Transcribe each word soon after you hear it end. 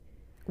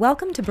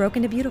Welcome to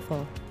Broken to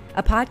Beautiful,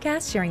 a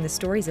podcast sharing the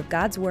stories of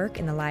God's work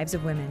in the lives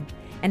of women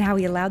and how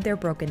He allowed their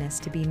brokenness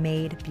to be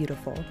made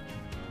beautiful.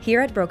 Here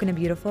at Broken to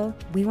Beautiful,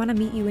 we want to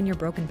meet you in your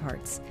broken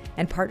parts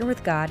and partner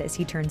with God as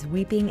He turns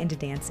weeping into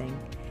dancing.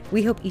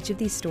 We hope each of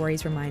these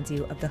stories reminds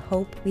you of the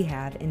hope we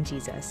have in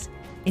Jesus.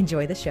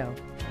 Enjoy the show.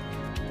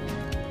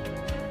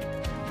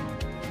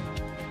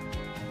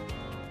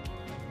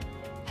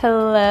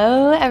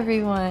 Hello,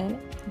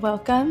 everyone.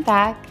 Welcome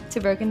back to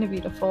Broken to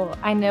Beautiful.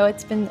 I know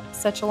it's been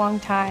such a long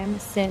time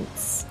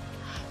since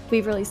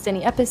we've released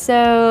any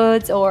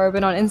episodes or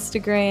been on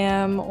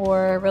Instagram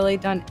or really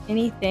done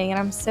anything, and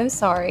I'm so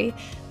sorry.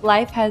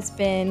 Life has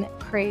been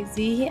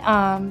crazy,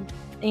 and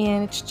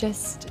it's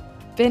just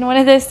been one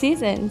of those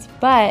seasons,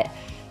 but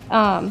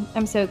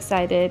I'm so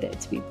excited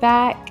to be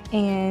back,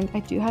 and I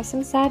do have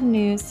some sad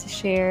news to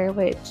share,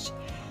 which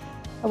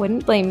I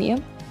wouldn't blame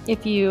you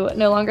if you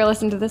no longer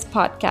listen to this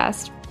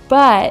podcast,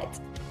 but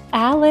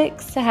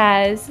Alex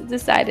has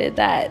decided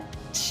that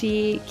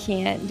she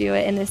can't do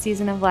it in this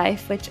season of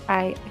life, which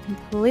I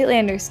completely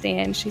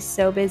understand. She's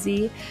so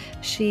busy.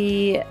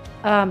 She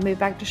moved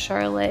back to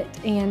Charlotte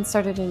and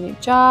started a new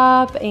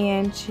job,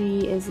 and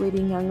she is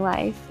leading Young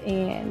Life,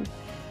 and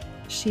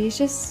she's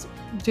just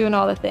doing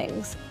all the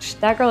things.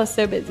 That girl is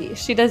so busy.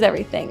 She does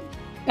everything.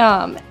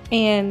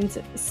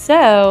 And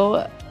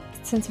so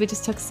since we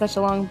just took such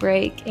a long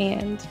break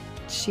and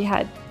she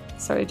had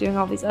started doing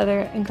all these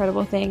other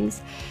incredible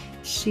things,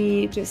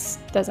 she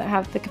just doesn't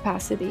have the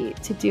capacity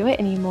to do it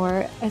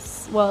anymore.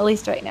 Well, at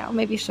least right now.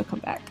 Maybe she'll come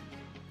back.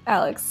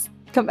 Alex,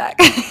 come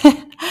back.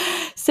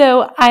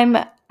 So I'm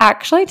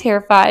actually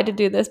terrified to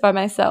do this by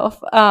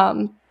myself,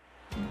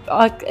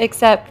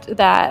 except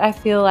that I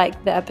feel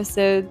like the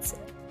episodes,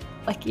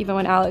 like even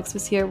when Alex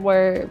was here,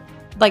 were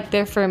like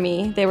they're for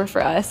me. They were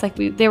for us. Like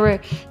they were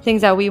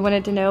things that we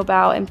wanted to know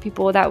about and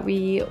people that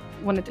we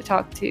wanted to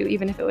talk to,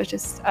 even if it was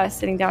just us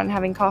sitting down and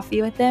having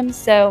coffee with them.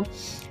 So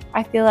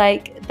I feel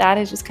like that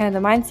is just kind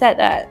of the mindset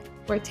that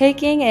we're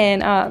taking,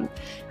 and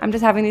I'm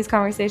just having these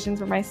conversations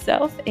for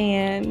myself,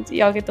 and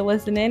y'all get to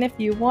listen in if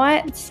you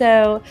want.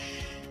 So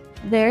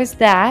there's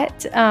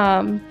that.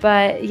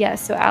 But yeah,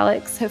 so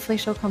Alex, hopefully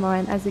she'll come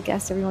on as a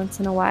guest every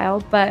once in a while.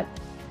 But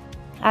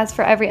as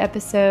for every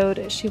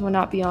episode, she will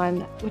not be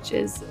on, which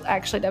is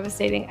actually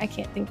devastating. I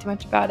can't think too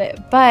much about it.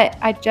 But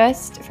I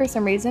just, for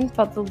some reason,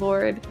 felt the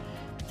Lord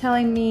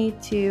telling me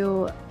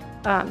to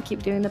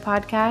keep doing the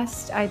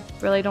podcast. I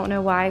really don't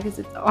know why, because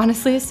it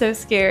honestly is so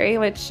scary,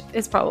 which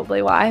is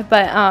probably why.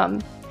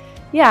 But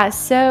yeah,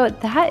 so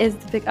that is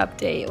the big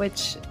update,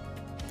 which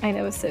I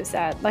know is so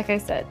sad. Like I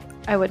said,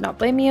 I would not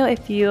blame you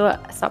if you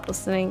stopped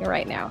listening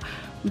right now.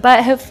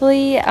 But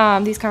hopefully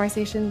these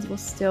conversations will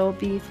still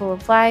be full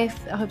of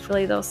life.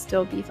 Hopefully they'll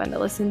still be fun to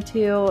listen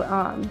to.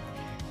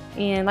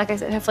 And like I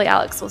said, hopefully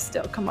Alex will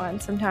still come on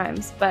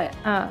sometimes. But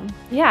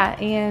yeah,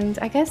 and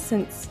I guess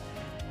since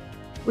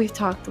we've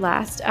talked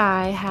last,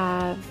 I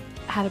have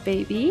had a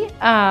baby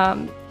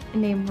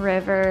named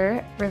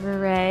River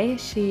Ray.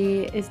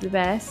 She is the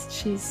best.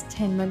 She's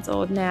 10 months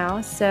old now.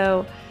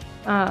 So,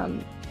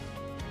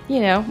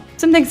 you know,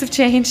 some things have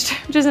changed,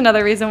 which is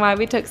another reason why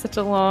we took such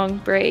a long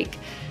break.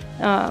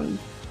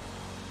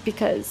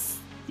 Because,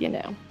 you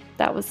know,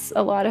 that was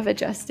a lot of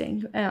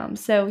adjusting.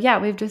 So yeah,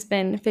 we've just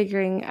been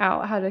figuring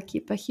out how to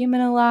keep a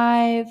human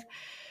alive.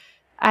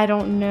 I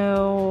don't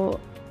know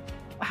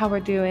how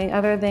we're doing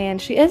other than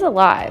she is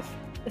alive.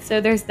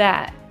 So there's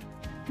that.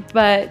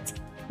 But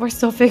we're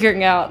still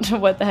figuring out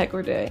what the heck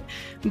we're doing.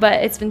 But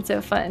it's been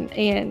so fun,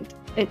 and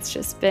it's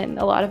just been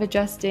a lot of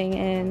adjusting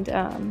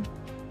and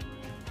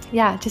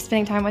yeah, just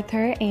spending time with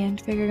her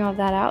and figuring all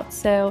that out.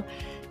 So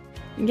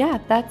yeah,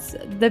 that's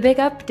the big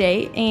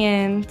update,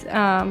 and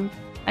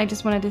I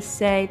just wanted to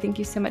say thank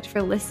you so much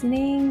for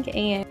listening,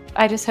 and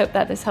I just hope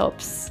that this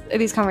helps.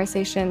 These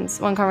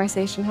conversations, one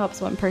conversation helps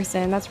one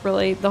person. That's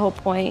really the whole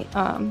point,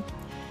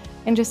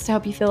 and just to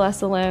help you feel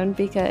less alone,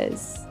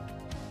 because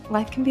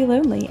life can be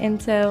lonely.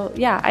 And so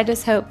yeah, I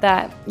just hope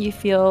that you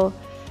feel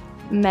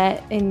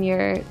met in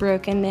your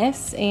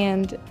brokenness,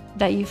 and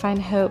that you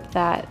find hope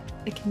that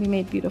it can be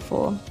made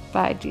beautiful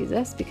by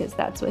Jesus, because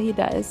that's what He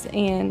does.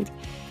 And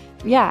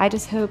yeah, I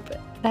just hope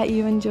that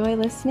you enjoy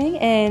listening,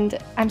 and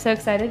I'm so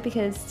excited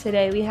because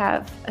today we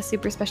have a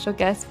super special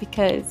guest,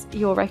 because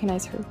you'll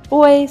recognize her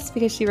voice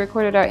because she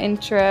recorded our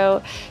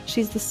intro.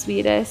 She's the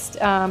sweetest.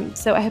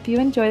 So I hope you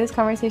enjoy this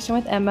conversation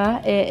with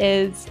Emma. It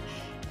is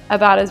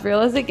about as real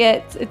as it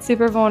gets. It's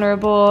super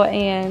vulnerable,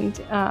 and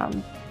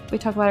we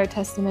talk about our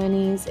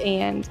testimonies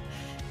and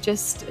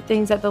just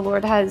things that the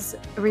Lord has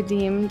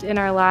redeemed in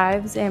our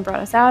lives and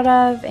brought us out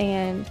of,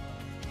 and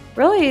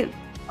really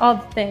all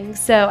the things.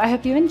 So I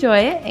hope you enjoy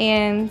it,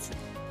 and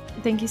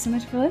thank you so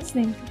much for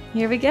listening.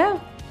 Here we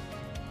go.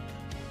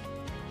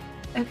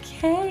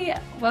 Okay,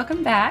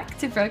 welcome back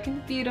to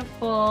Broken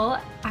Beautiful.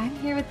 I'm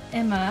here with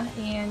Emma,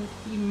 and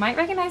you might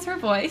recognize her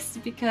voice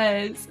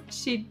because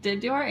she did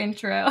do our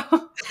intro.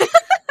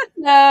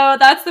 No,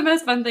 that's the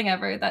most fun thing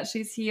ever, that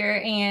she's here,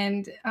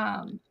 and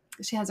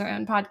she has her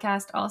own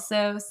podcast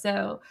also.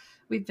 So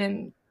we've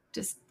been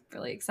just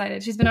really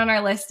excited. She's been on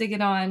our list to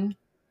get on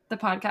the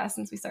podcast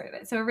since we started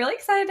it. So we're really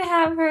excited to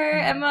have her.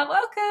 Emma,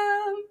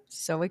 welcome.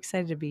 So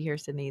excited to be here,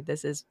 Sydney.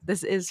 This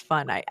is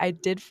fun. I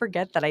did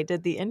forget that I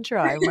did the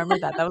intro. I remember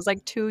that. That was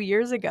like 2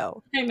 years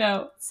ago. I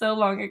know, so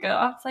long ago.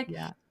 I was like,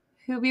 Yeah.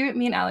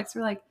 me and Alex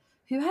were like,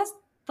 who has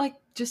like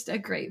just a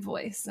great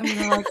voice? And we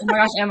were like, oh my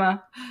gosh,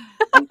 Emma.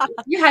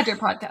 You had your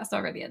podcast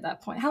already at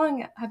that point. How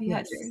long have you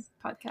had your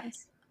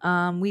podcast?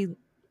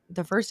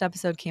 The first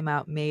episode came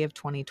out May of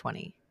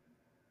 2020.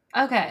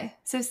 Okay.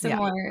 So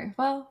similar. Yeah.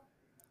 Well,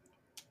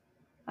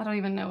 I don't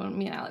even know when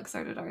me and Alex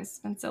started ours. It's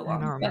been so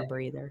long. I don't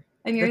remember either.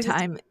 And the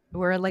time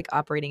we're like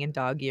operating in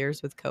dog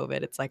years with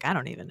COVID. It's like, I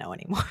don't even know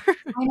anymore.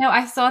 I know.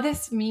 I saw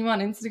this meme on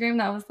Instagram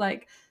that was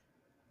like,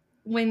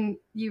 when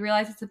you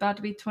realize it's about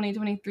to be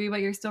 2023, but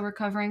you're still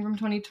recovering from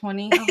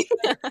 2020. Like,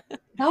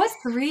 that was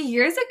 3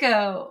 years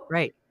ago.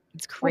 Right.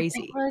 It's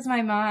crazy. It blows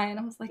my mind.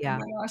 I was like, oh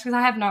my gosh, because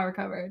I have not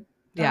recovered.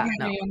 Yeah.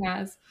 No. Anyone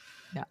has.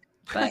 Yeah.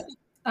 But,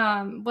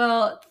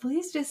 well,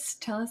 please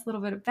just tell us a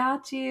little bit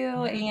about you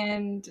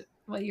and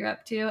what you're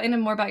up to and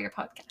more about your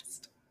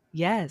podcast.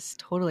 Yes,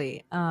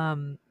 totally.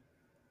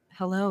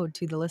 Hello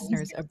to the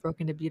listeners of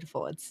Broken to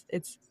Beautiful.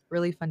 It's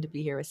really fun to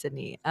be here with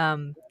Sydney.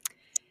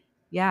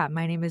 Yeah,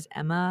 my name is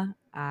Emma.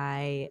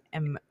 I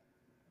am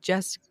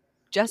just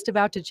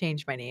about to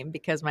change my name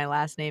because my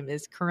last name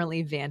is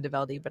currently Van de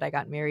Velde, but I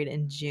got married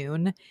in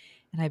June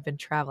and I've been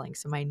traveling.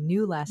 So my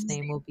new last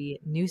name will be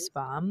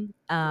Nussbaum.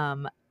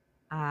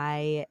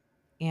 I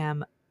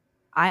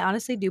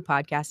honestly do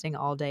podcasting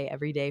all day,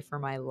 every day for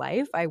my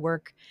life. I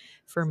work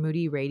for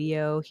Moody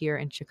Radio here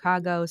in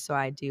Chicago, so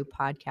I do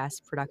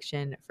podcast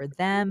production for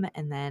them.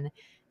 And then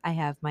I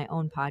have my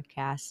own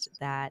podcast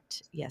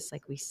that, yes,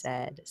 like we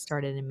said,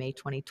 started in May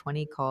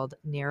 2020 called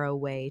Narrow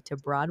Way to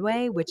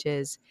Broadway, which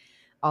is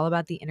all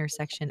about the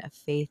intersection of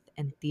faith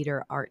and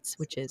theater arts,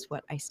 which is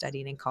what I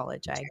studied in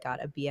college. I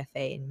got a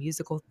BFA in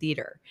musical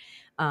theater.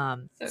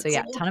 So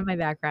yeah, a ton of my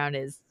background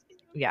is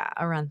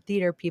around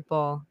theater,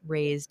 people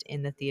raised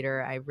in the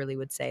theater. I really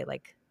would say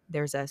like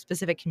there's a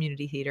specific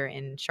community theater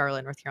in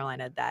Charlotte, North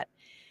Carolina that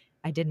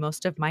I did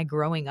most of my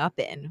growing up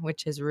in,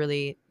 which is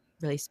really,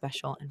 really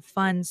special and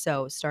fun.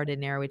 So started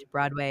Narrow Way to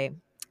Broadway.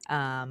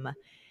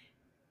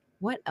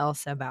 What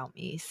else about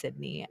me,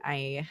 Sydney?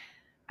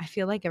 I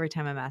feel like every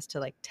time I'm asked to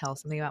like tell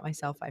something about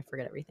myself, I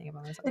forget everything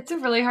about myself. It's a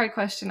really hard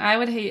question. I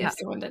would hate if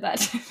someone did that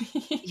to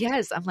me.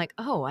 Yes. I'm like,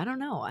 oh, I don't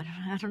know. I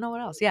don't know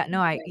what else. Yeah.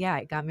 No,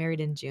 I got married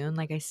in June.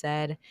 Like I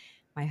said,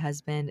 my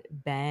husband,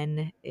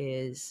 Ben,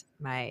 is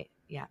my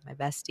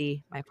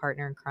bestie, my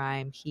partner in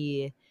crime.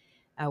 He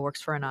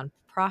works for a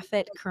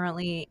nonprofit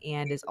currently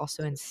and is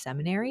also in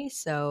seminary.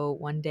 So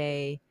one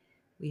day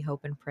we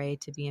hope and pray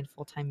to be in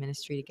full-time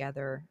ministry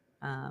together.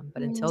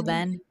 But until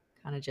then,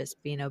 kind of just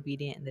being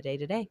obedient in the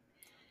day-to-day.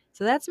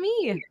 So that's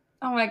me.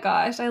 Oh my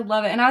gosh, I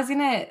love it. And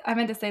I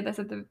meant to say this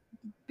at the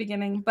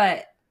beginning,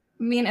 but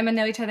me and Emma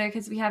know each other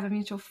because we have a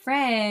mutual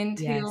friend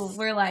who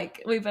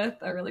we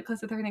both are really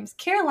close with. Her name's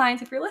Caroline.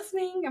 So if you're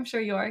listening, I'm sure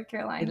you are,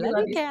 Caroline. I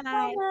love you,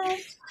 Caroline. So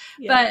much.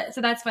 But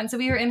so that's fun. So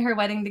we were in her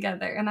wedding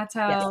together, and that's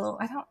how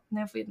I don't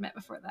know if we had met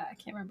before that. I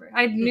can't remember.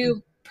 I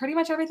knew pretty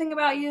much everything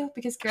about you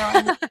because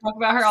Caroline talked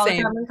about her all the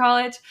time in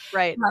college.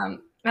 Right.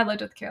 I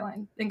lived with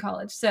Caroline in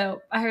college,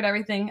 so I heard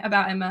everything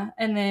about Emma,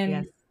 and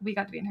then we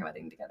got to be in her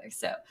wedding together.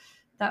 So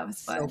that was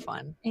fun. So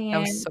fun. And that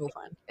was so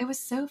fun. It was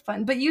so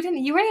fun. But you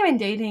weren't even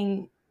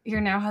dating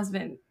your now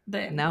husband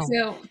then. No.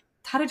 So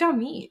how did y'all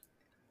meet?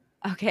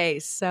 Okay,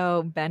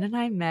 so Ben and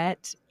I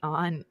met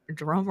on,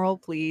 drum roll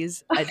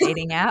please, a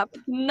dating app.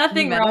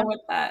 Nothing wrong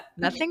with that.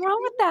 Nothing wrong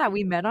with that.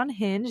 We met on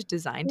Hinge,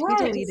 designed to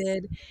be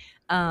deleted.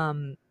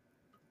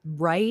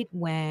 Right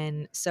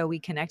when, so we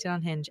connected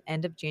on Hinge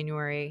end of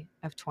January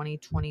of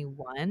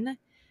 2021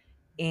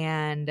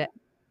 and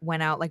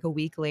went out like a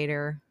week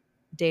later,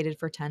 dated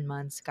for 10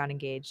 months, got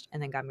engaged,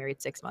 and then got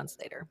married 6 months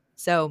later.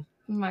 So,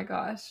 oh my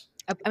gosh.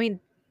 I mean,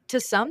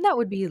 to some that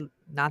would be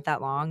not that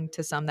long.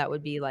 To some that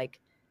would be like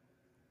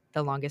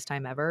the longest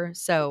time ever.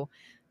 So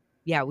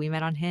yeah, we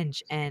met on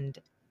Hinge, and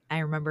I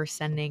remember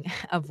sending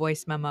a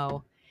voice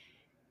memo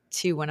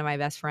to one of my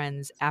best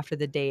friends after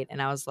the date.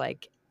 And I was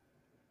like,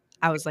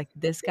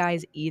 this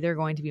guy's either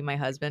going to be my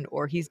husband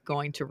or he's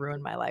going to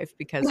ruin my life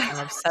because I'm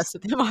obsessed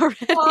with him already.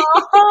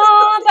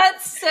 Oh,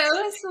 that's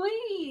so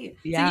sweet.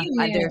 Yeah.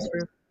 There's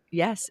proof.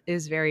 Yes. It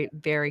was very,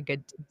 very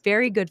good.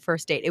 Very good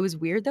first date. It was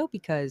weird though,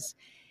 because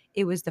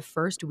it was the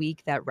first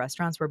week that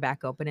restaurants were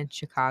back open in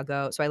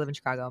Chicago. So I live in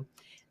Chicago,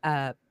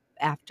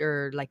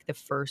 after like the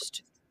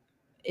first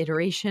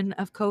iteration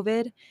of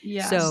COVID.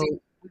 Yeah. So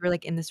we were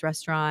like in this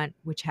restaurant,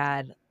 which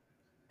had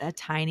a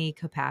tiny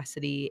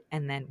capacity,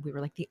 and then we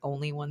were like the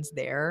only ones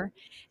there.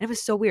 And it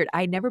was so weird.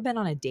 I'd never been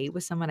on a date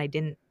with someone I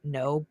didn't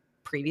know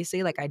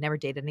previously. Like I'd never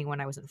dated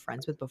anyone I wasn't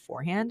friends with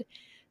beforehand.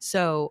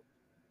 So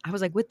I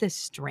was like with this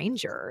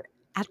stranger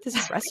at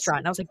this restaurant.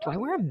 And I was like, do I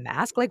wear a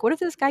mask? Like, what if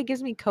this guy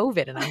gives me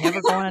COVID and I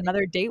never go on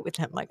another date with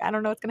him? Like, I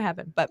don't know what's going to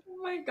happen. But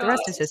the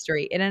rest is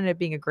history. It ended up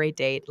being a great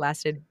date.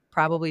 Lasted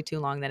probably too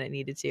long than it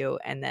needed to.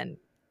 And then,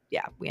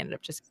 yeah, we ended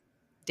up just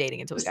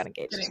dating until we got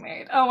engaged. Getting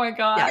married. Oh my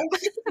god.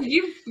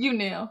 Yeah. You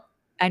knew.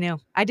 I knew.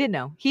 I did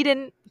know. He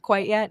didn't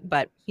quite yet,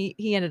 but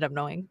he ended up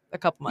knowing a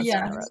couple months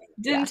down the road.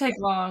 Didn't take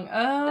long.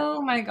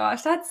 Oh my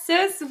gosh, that's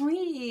so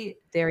sweet.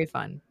 Very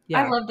fun.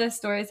 Yeah. I love those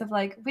stories of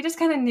like, we just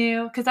kind of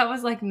knew, because that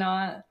was like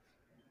not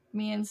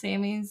me and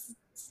Sammy's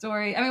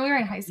story. I mean, we were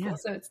in high school,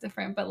 so it's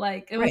different, but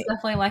like it was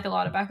definitely like a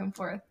lot of back and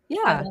forth. Yeah.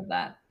 I love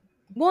that.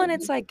 Well, and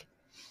it's like,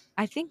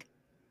 I think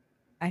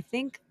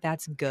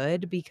that's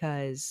good,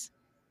 because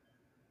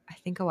I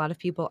think a lot of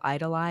people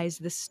idolize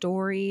the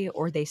story,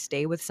 or they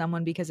stay with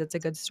someone because it's a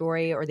good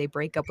story, or they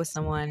break up with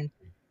someone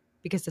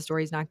because the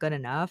story's not good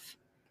enough.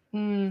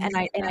 And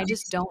I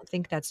just don't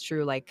think that's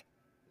true. Like,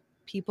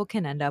 people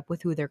can end up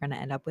with who they're going to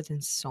end up with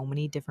in so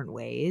many different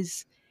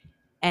ways.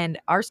 And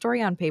our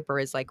story on paper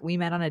is like, we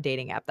met on a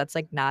dating app. That's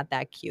like not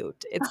that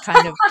cute. It's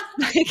kind of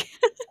like,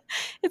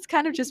 it's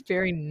kind of just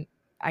very,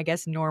 I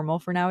guess, normal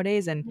for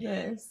nowadays. And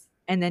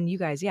then you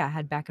guys,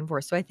 had back and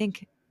forth. So I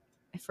think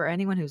for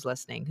anyone who's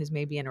listening, who's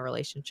maybe in a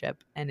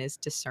relationship and is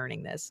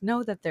discerning this,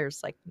 know that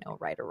there's like no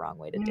right or wrong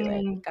way to do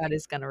it. God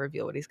is going to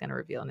reveal what he's going to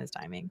reveal in his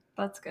timing.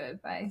 That's good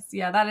advice.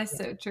 Yeah, that is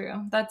so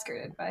true. That's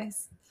great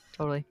advice.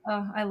 Totally.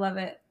 Oh, I love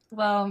it.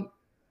 Well,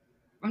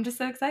 I'm just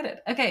so excited.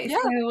 Okay,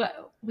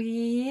 so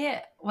we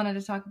wanted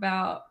to talk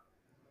about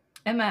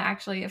Emma,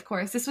 actually, of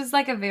course. This was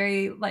like a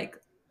very, like,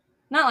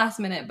 not last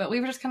minute, but we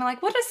were just kind of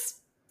like, we'll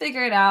just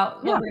figure it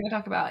out what we're going to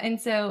talk about.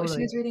 And so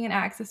she was reading in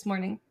Acts this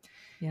morning.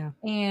 Yeah.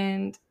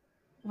 And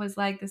was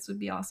like, this would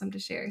be awesome to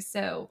share.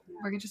 So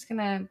we're just going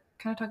to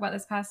kind of talk about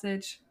this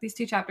passage, these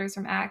 2 chapters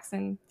from Acts,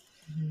 and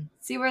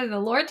see where the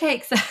Lord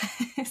takes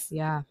us.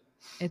 Yeah,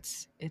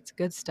 it's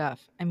good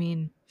stuff. I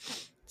mean,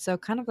 so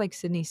kind of like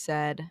Sydney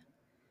said,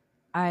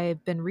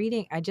 I've been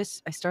reading, I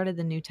started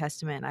the New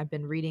Testament. I've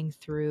been reading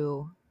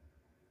through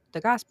the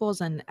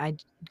Gospels, and I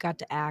got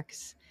to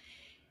Acts.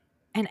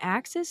 And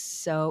Acts is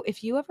so,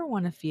 if you ever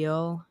want to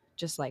feel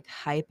just like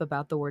hype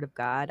about the Word of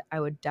God, I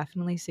would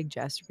definitely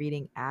suggest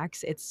reading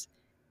Acts. It's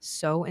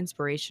so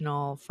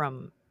inspirational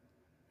from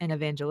an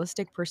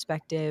evangelistic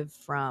perspective,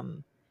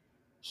 from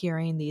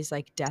hearing these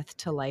like death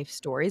to life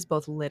stories,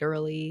 both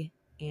literally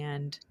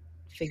and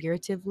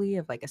figuratively,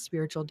 of like a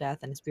spiritual death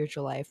and a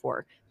spiritual life,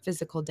 or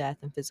physical death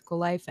and physical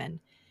life. And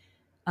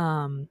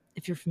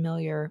if you're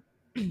familiar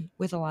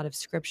with a lot of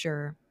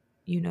scripture,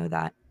 you know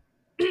that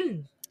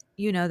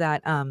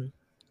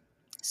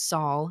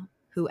Saul,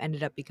 who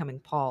ended up becoming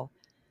Paul,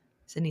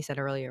 Sydney said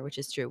earlier, which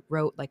is true,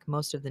 wrote like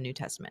most of the New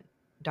Testament,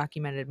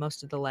 documented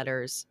most of the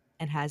letters,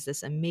 and has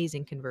this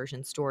amazing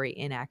conversion story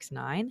in Acts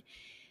 9.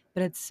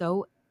 But it's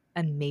so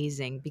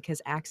amazing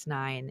because Acts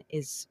 9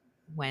 is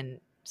when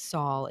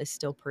Saul is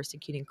still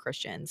persecuting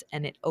Christians,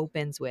 and it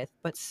opens with,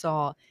 but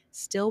Saul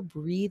still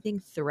breathing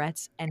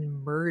threats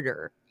and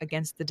murder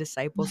against the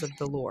disciples of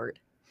the Lord.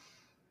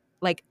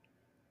 Like,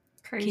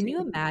 crazy. Can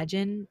you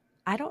imagine?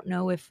 I don't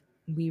know if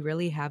we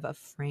really have a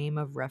frame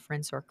of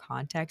reference or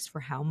context for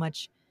how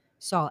much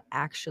Saul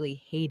actually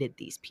hated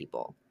these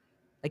people.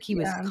 Like, he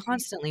was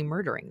constantly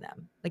murdering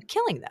them, like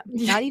killing them,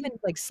 not even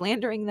like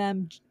slandering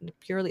them,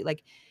 purely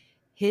like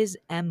his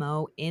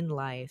MO in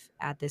life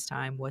at this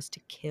time was to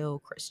kill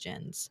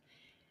Christians.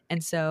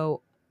 And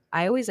so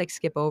I always like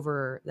skip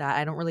over that.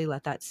 I don't really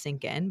let that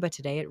sink in, but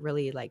today it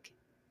really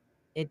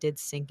it did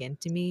sink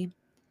into me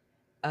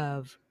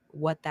of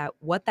what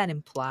that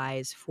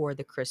implies for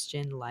the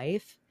Christian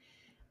life.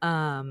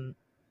 And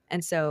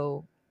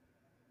so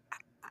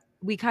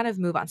we kind of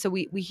move on. So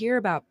we hear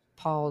about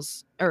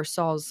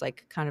Saul's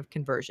like kind of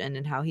conversion,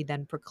 and how he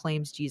then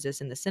proclaims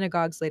Jesus in the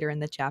synagogues later in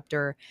the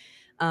chapter.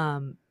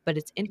 But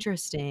it's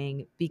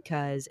interesting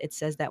because it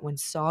says that when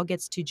Saul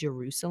gets to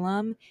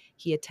Jerusalem,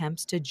 he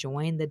attempts to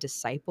join the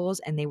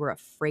disciples, and they were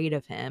afraid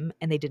of him,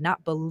 and they did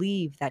not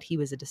believe that he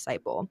was a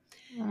disciple.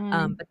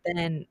 But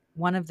then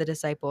one of the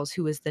disciples,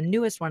 who was the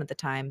newest one at the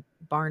time,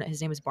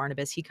 his name was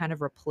Barnabas, he kind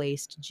of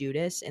replaced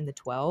Judas in the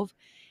 12.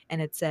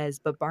 And it says,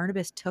 but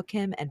Barnabas took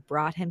him and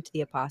brought him to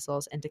the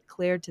apostles and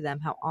declared to them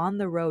how on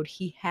the road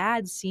he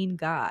had seen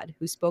God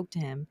who spoke to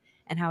him,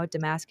 and how at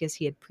Damascus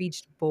he had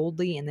preached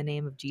boldly in the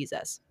name of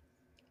Jesus.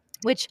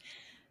 Which,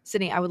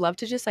 Sydney, I would love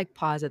to just like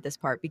pause at this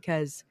part,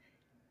 because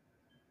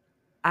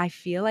I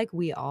feel like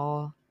we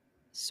all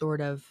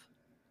sort of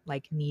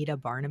like need a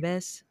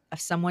Barnabas,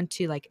 of someone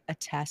to like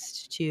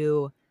attest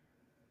to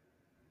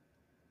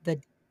the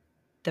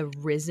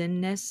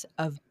risenness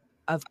of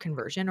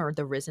conversion, or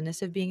the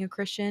risenness of being a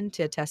Christian,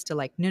 to attest to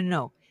like,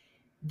 no,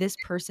 this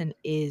person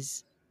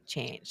is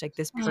changed. Like,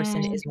 this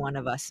person is one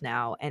of us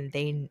now, and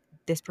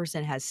this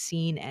person has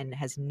seen and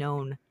has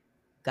known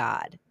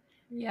God.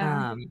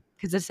 Yeah.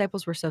 Because the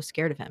disciples were so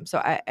scared of him. So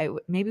I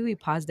maybe we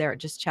pause there,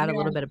 just chat a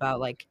little bit about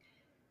like,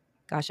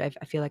 gosh, I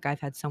feel like I've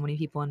had so many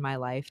people in my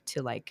life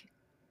to like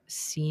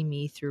see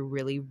me through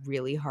really,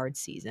 really hard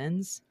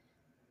seasons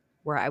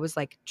where I was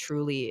like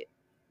truly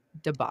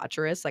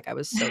debaucherous. Like, I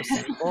was so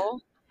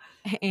sinful,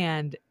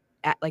 and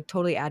like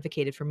totally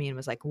advocated for me, and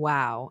was like,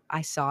 wow,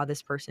 I saw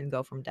this person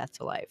go from death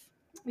to life.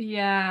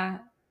 Yeah.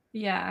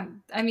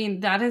 I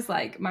mean, that is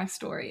like my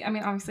story. I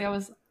mean, obviously I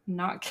was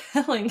not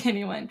killing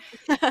anyone.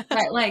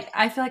 But like,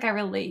 I feel like I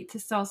relate to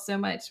Saul so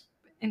much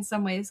in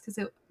some ways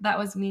because that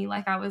was me.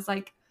 Like, I was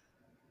like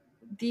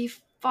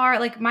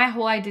like my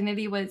whole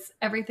identity was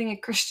everything a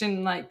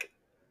Christian like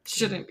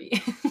shouldn't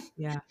be.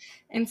 Yeah.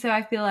 And so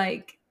I feel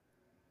like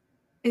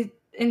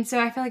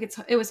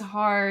it was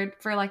hard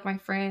for like my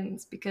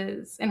friends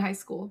because in high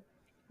school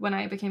when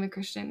I became a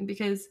Christian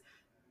because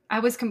I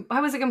was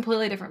a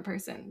completely different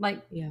person,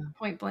 like Yeah.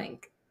 point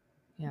blank.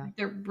 Yeah.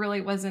 There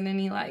really wasn't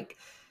any like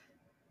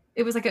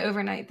it was like an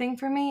overnight thing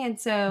for me, and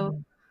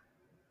so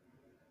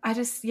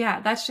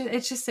Mhm.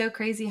 it's just so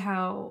crazy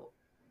how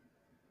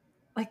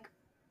like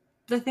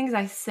the things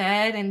I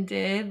said and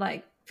did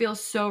like feel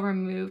so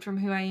removed from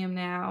who I am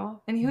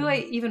now and who I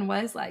even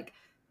was like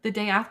the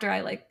day after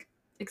I like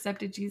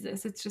accepted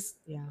Jesus. It's just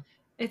Yeah.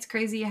 it's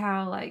crazy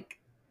how like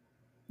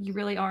you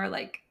really are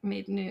like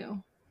made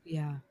new.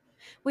 Yeah.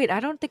 Wait, I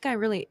don't think I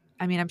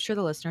mean, I'm sure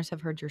the listeners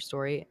have heard your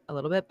story a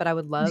little bit, but I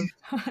would love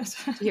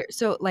to hear.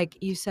 So like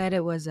you said,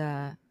 it was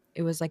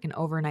like an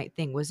overnight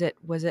thing. Was it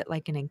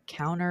like an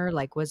encounter?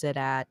 Like, was it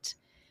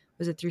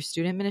through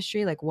student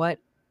ministry? Like what?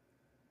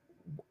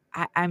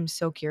 I'm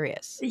so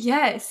curious.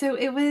 Yeah, so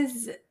it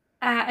was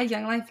at a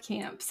Young Life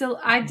camp. So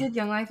I Okay. did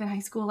Young Life in high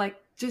school, like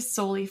just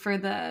solely for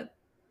the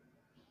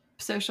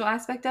social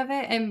aspect of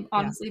it. And Yeah.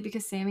 honestly,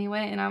 because Sammy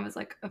went and I was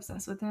like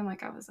obsessed with him,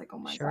 like I was like, oh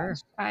my Sure. gosh,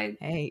 I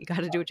Hey, you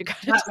got to do what you got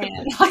to that do.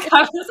 man. Like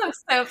I was like,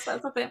 so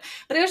obsessed with him.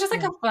 But it was just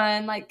like Yeah. a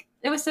fun, like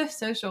it was so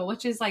social,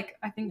 which is like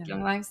I think Yeah.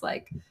 Young Life's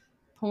like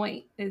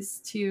point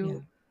is Yeah.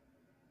 to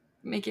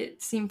make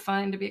it seem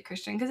fun to be a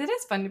Christian because it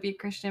is fun to be a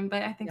Christian,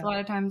 but I think Yeah. a lot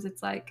of times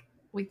it's like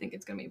we think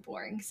it's gonna be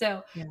boring.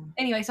 So Yeah.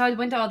 anyway, so I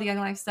went to all the Young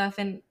Life stuff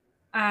and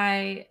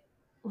I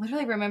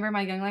literally remember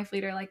my Young Life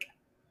leader like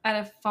at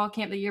a fall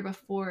camp the year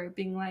before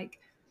being like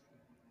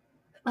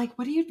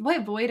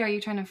what void are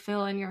you trying to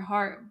fill in your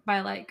heart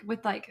by like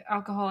with like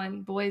alcohol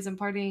and boys and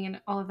partying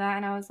and all of that?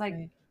 And I was like,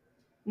 Right.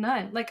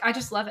 none. Like I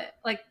just love it.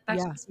 Like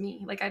that's Yeah. just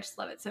me. Like I just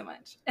love it so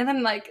much. And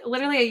then like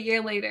literally a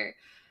year later,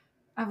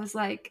 I was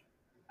like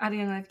at a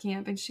Young Life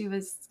camp and she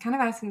was kind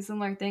of asking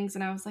similar things.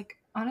 And I was like,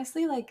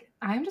 honestly, like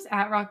I'm just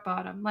at rock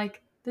bottom.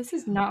 Like this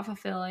is not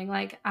fulfilling.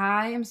 Like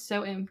I am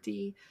so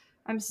empty.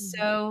 I'm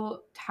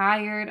so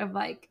tired of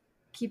like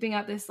keeping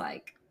up this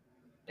like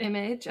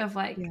image of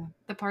like Yeah.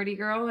 the party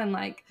girl and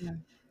like Yeah.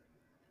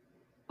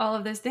 all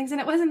of those things.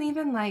 And it wasn't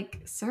even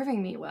like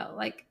serving me well.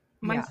 Like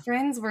my Yeah.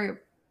 friends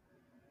were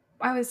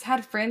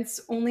had friends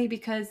only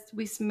because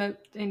we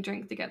smoked and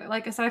drank together.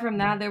 Like aside from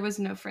that, there was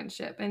no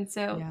friendship. And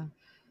so Yeah.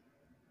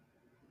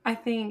 I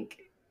think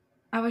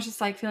I was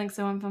just like feeling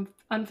so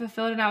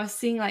unfulfilled. And I was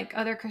seeing like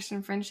other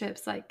Christian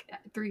friendships like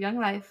through Young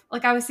Life.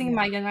 Like I was seeing Yeah.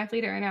 my Young Life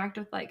leader interact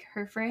with like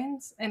her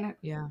friends. And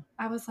Yeah.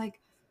 I was like,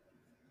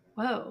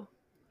 whoa,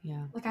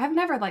 Yeah. like I've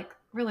never like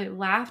really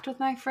laughed with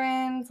my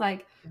friends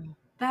like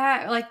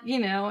that, like, you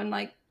know, and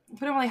like we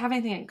don't really have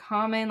anything in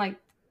common. Like,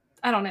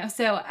 I don't know.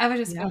 So I was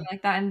just Yeah. feeling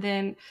like that. And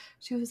then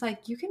she was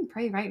like, you can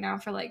pray right now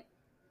for like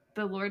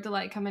the Lord to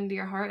like come into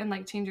your heart and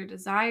like change your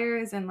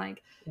desires and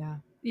like Yeah.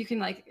 you can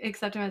like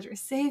accept him as your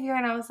savior.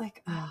 And I was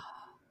like, Yeah. oh,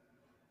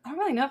 I don't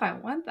really know if I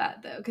want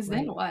that though, because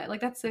then Right. what?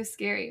 Like that's so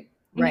scary.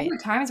 And there Right. were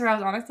times where I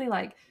was honestly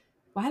like,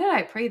 why did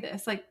I pray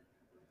this? Like,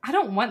 I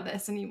don't want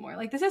this anymore.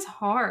 Like this is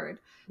hard.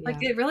 Like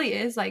Yeah. it really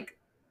is like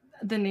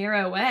the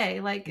narrow way.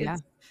 Like Yeah.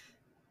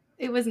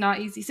 it was not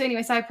easy. So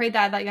anyway, so I prayed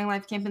that at that Young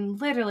Life camp and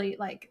literally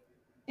like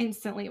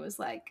instantly it was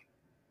like,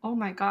 oh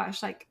my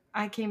gosh, like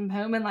I came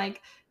home and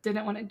like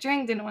didn't want to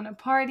drink, didn't want to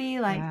party,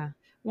 like Yeah.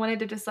 wanted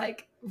to just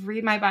like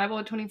read my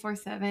Bible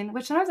 24/7,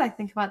 which sometimes I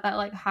think about that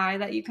like high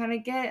that you kind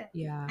of get.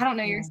 Yeah. I don't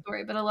know your Yeah.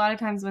 story, but a lot of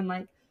times when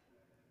like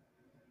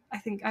I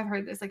think I've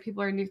heard this, like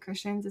people are new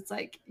Christians, it's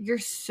like you're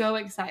so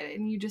excited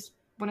and you just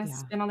want to Yeah.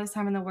 spend all this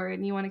time in the word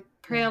and you want to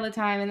pray Yeah. all the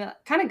time and it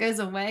kind of goes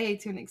away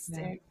to an Yeah.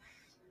 extent.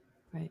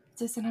 Right.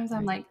 So sometimes I'm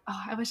Right. like,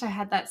 oh, I wish I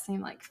had that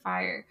same like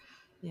fire,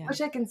 Yeah. which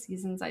like in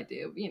seasons I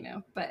do, you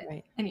know, but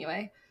Right.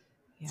 anyway.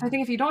 Yeah. So I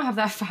think if you don't have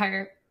that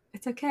fire,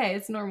 it's okay.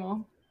 It's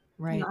normal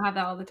to Right. not have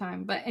that all the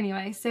time. But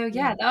anyway, so Yeah.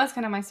 yeah, that was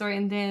kind of my story.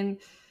 And then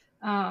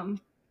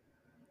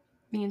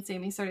me and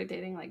Sammy started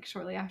dating like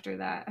shortly after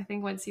that. I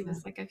think once he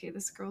was like, okay,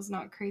 this girl's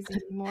not crazy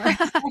anymore.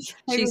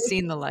 Maybe She's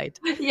seen the light.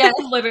 yeah,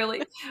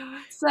 literally.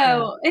 So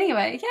Yeah.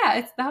 anyway,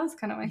 yeah, that was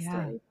kind of my Yeah.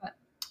 story. But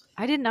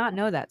I did not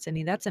know that,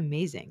 Cindy. That's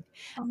amazing.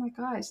 oh my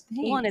gosh,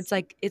 Well, and thanks.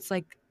 it's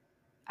like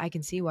I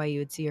can see why you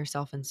would see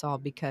yourself in Saul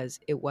because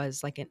it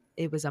was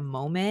a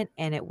moment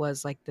and it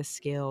was like the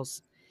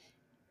scales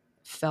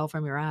fell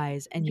from your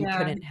eyes and you Yeah,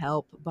 couldn't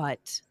help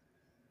but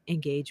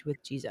engage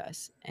with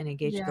Jesus and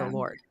engage with the yeah,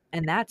 Lord.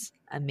 And that's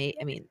amazing.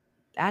 I mean,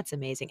 that's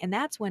amazing. And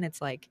that's when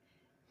it's like,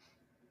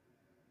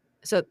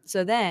 so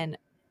then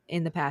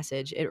in the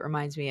passage, it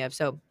reminds me of,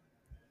 so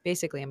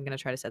basically I'm going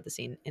to try to set the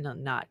scene in a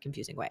not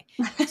confusing way.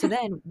 So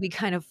then we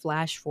kind of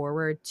flash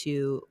forward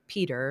to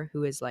Peter,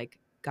 who is like,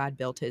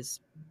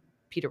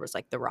 Peter was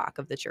like the rock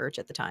of the church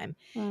at the time.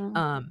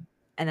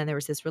 And then there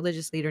was this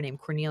religious leader named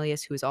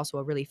Cornelius, who is also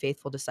a really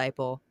faithful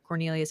disciple.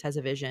 Cornelius has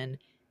a vision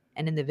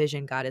And in the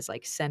vision, God is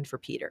like, send for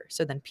Peter.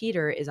 So then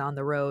Peter is on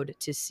the road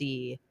to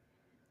see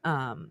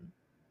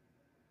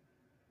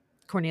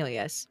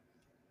Cornelius.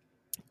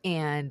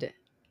 And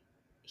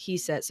he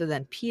said, so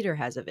then Peter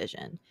has a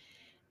vision.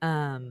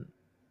 And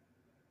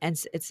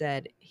it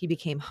said he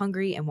became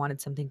hungry and wanted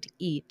something to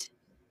eat.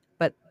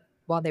 But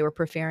while they were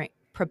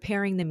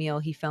preparing the meal,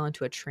 he fell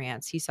into a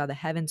trance. He saw the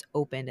heavens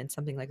opened and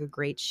something like a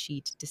great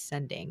sheet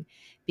descending,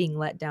 being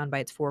let down by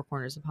its four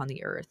corners upon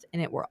the earth.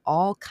 And it were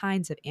all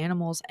kinds of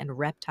animals and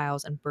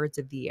reptiles and birds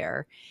of the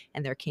air.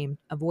 And there came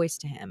a voice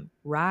to him,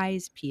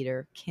 "Rise,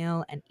 Peter,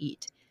 kill and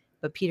eat."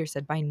 But Peter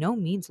said, "By no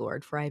means,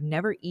 Lord, for I have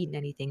never eaten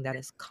anything that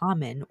is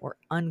common or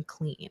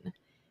unclean."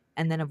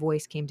 And then a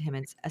voice came to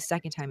him a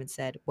second time and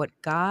said, "What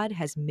God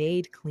has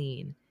made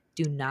clean,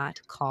 do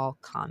not call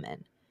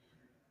common."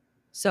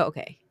 So,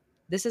 okay,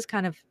 this is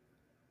kind of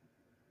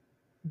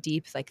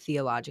deep, like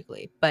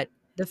theologically, but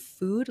the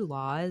food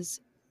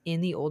laws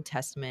in the Old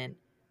Testament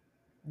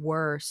there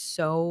were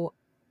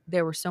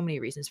so many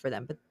reasons for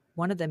them, but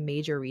one of the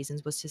major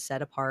reasons was to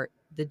set apart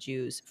the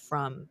Jews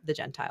from the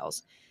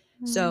Gentiles.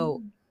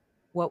 So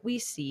what we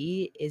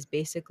see is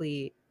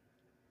basically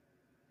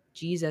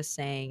Jesus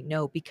saying,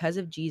 no, because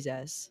of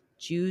Jesus,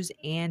 Jews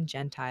and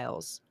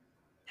Gentiles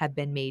have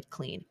been made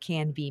clean,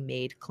 can be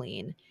made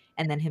clean.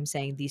 And then him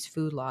saying these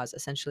food laws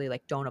essentially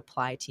like don't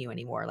apply to you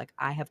anymore. Like,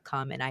 I have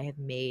come and I have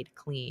made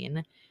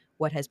clean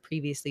what has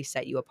previously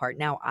set you apart.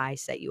 Now I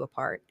set you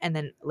apart. And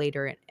then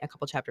later, a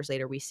couple chapters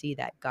later, we see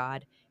that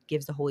God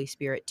gives the Holy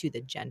Spirit to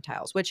the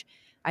Gentiles, which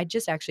I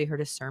just actually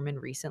heard a sermon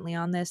recently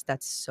on this.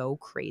 That's so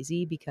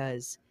crazy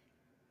because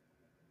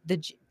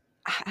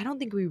I don't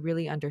think we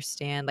really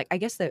understand. Like, I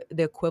guess the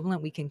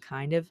equivalent we can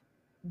kind of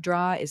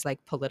draw is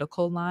like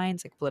political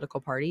lines, like political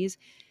parties.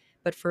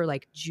 But for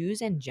like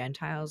Jews and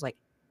Gentiles, like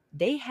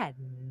they had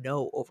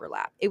no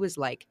overlap. It was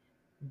like,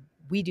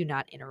 we do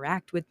not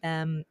interact with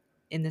them.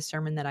 In the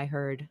sermon that I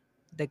heard,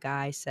 the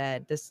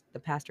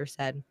pastor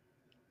said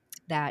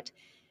that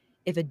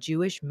if a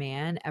Jewish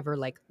man ever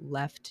like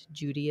left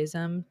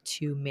Judaism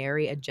to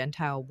marry a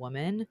Gentile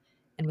woman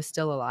and was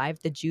still alive,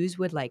 the Jews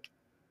would like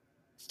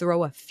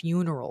throw a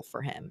funeral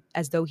for him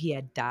as though he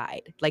had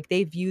died. Like,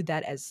 they viewed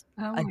that as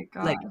Oh a my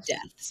like gosh.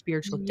 death,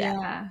 spiritual death.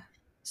 Yeah.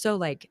 So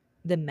like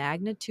the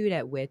magnitude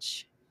at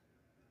which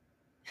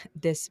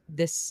this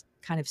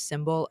kind of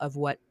symbol of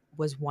what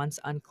was once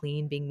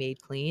unclean being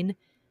made clean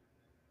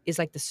is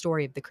like the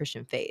story of the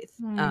Christian faith.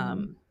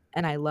 And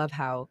I love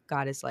how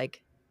God is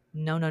like,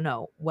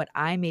 no, what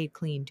I made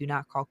clean, do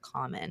not call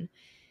common.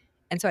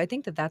 And so I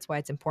think that that's why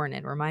it's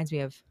important. It reminds me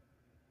of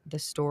the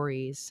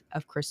stories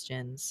of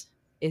Christians,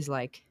 is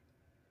like,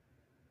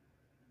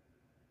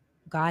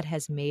 God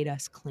has made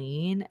us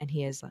clean and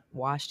he has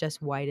washed us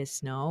white as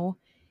snow,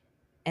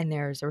 and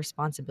there's a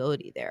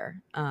responsibility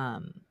there.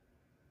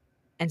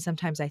 And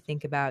sometimes I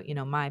think about,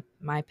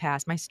 my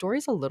past. My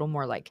story's a little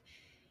more like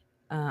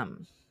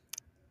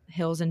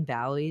hills and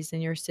valleys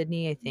in your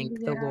Sydney. I think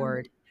the Yeah.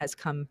 Lord has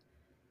come,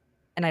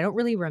 and I don't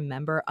really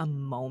remember a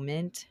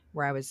moment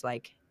where I was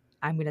like,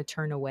 I'm going to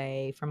turn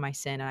away from my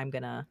sin and I'm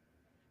going to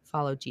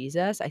follow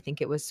Jesus. I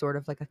think it was sort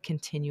of like a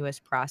continuous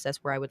process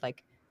where I would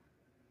like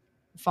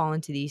fall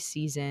into these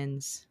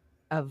seasons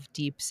of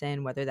deep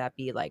sin, whether that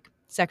be like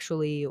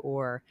sexually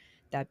or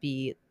that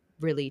be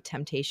really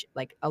temptation,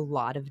 like a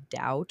lot of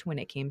doubt when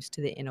it came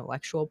to the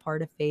intellectual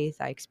part of faith.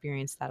 I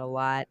experienced that a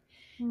lot.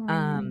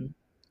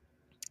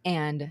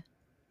 And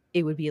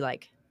it would be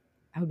like,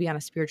 I would be on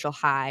a spiritual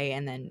high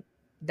and then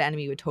the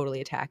enemy would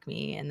totally attack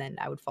me and then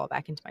I would fall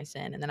back into my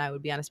sin and then I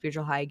would be on a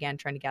spiritual high again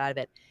trying to get out of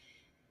it.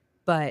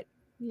 But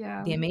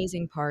Yeah. the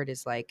amazing part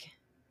is like,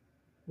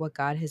 what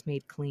God has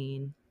made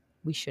clean,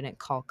 we shouldn't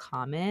call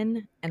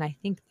common. And I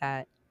think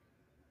that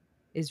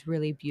is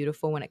really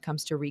beautiful when it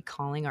comes to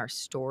recalling our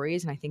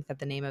stories. And I think that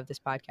the name of this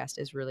podcast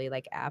is really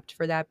like apt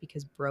for that,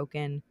 because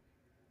broken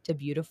to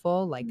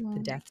beautiful, like the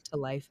death to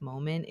life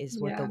moment,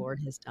 is what the Lord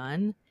has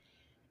done.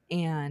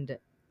 And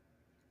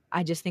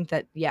I just think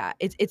that, yeah,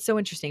 it's so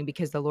interesting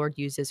because the Lord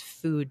uses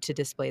food to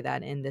display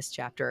that in this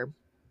chapter.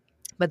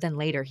 But then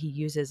later he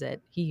uses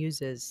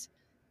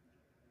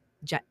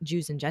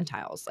Jews and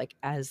Gentiles like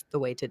as the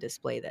way to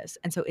display this.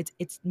 And so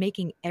it's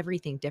making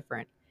everything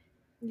different.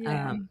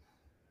 Yeah.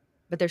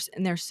 But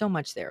there's so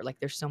much there. Like,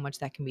 there's so much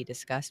that can be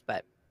discussed.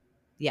 But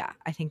yeah,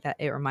 I think that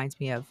it reminds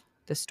me of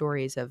the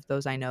stories of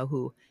those I know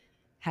who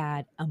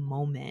had a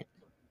moment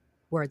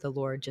where the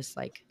Lord just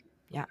like,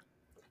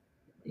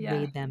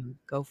 made them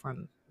go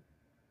from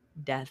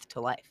death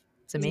to life.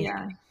 It's amazing.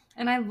 Yeah.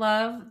 And I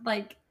love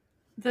like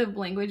the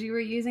language you were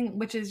using,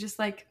 which is just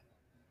like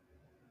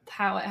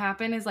how it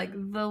happened is like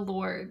the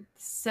Lord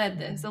said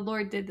this, the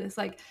Lord did this.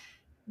 Like,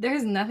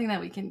 there's nothing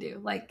that we can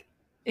do. Like,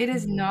 it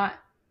is not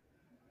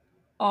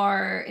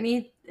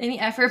any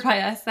effort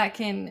by us that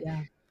can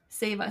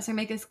save us or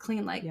make us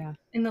clean. Like,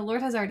 and the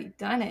Lord has already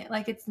done it.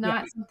 Like, it's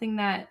not something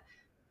that,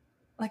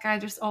 like, I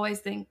just always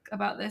think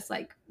about this.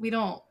 Like, we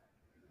don't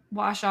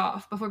wash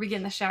off before we get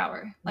in the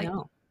shower. Like,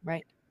 no,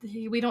 right.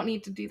 We don't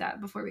need to do that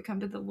before we come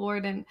to the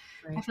Lord. And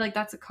I feel like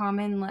that's a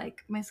common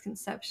like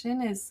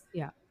misconception is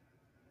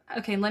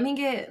okay, let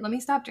me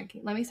stop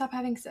drinking. Let me stop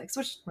having sex,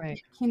 which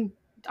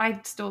I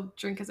still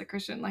drink as a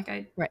Christian. Like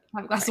I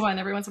have a glass of wine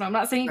every once in a while. I'm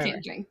not saying you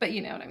can't drink, but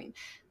you know what I mean?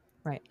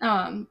 Right.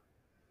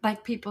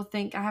 Like people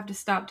think I have to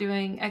stop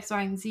doing X,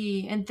 Y, and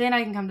Z, and then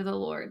I can come to the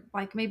Lord.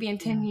 Like maybe in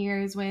 10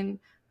 years when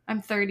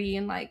I'm 30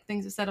 and like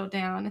things have settled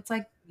down. It's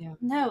like,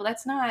 no,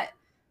 that's not,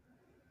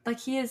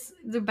 like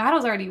the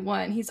battle's already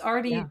won. He's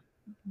already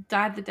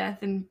died the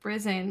death in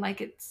prison.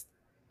 Like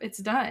it's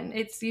done.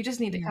 You just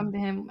need to come to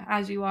him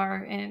as you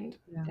are, and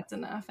it's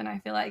enough. And I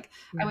feel like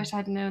I wish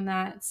I'd known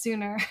that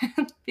sooner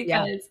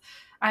because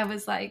I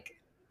was like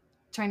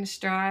trying to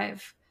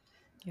strive.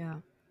 Yeah.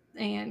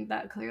 And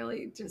that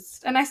clearly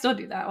and I still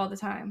do that all the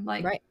time.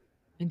 Like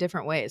in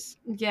different ways.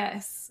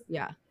 Yes.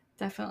 Yeah.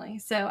 Definitely.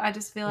 So I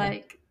just feel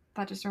like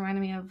that just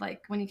reminded me of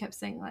like when you kept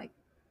saying like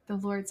the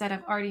Lord said,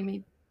 I've already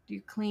made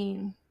you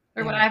clean,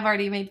 or what I've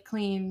already made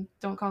clean,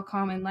 don't call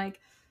common. Like,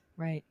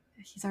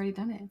 he's already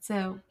done it.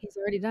 So he's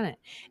already done it.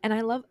 And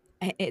I love,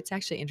 it's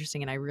actually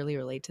interesting. And I really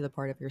relate to the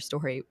part of your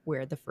story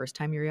where the first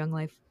time your young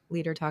life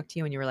leader talked to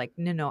you and you were like,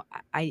 no,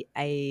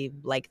 I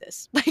like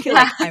this. Like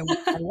I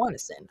want to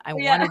sin. I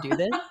want to do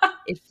this.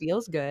 It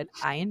feels good.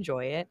 I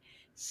enjoy it.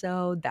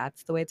 So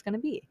that's the way it's going to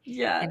be.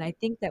 Yeah. And I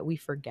think that we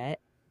forget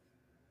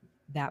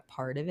that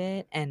part of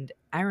it. And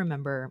I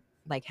remember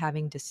like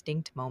having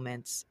distinct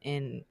moments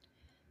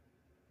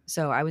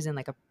so I was in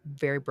like a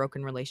very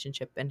broken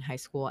relationship in high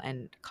school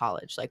and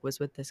college, like was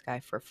with this guy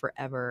for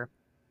forever,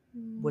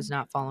 was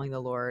not following the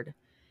Lord.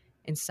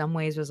 In some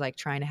ways was like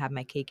trying to have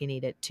my cake and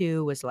eat it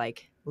too, was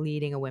like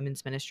leading a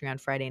women's ministry on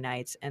Friday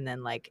nights and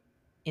then like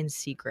in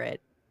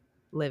secret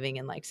living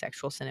in like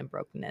sexual sin and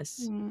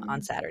brokenness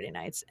on Saturday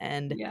nights.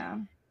 And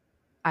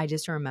I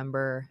just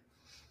remember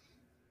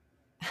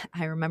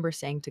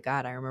saying to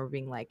God, I remember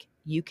being like,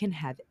 you can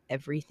have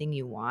everything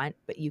you want,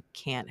 but you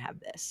can't have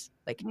this.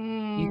 Like,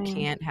 you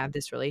can't have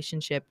this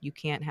relationship. You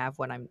can't have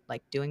what I'm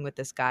like doing with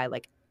this guy.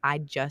 Like, I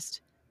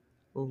just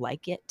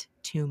like it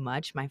too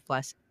much. My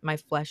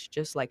flesh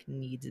just like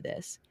needs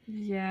this.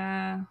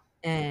 Yeah.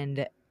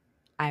 And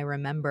I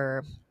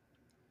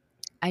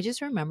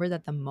just remember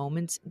that the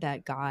moments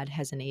that God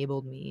has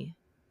enabled me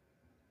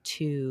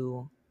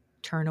to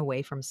turn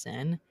away from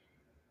sin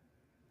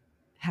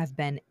have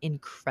been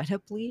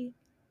incredibly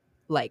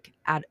like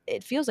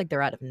it feels like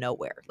they're out of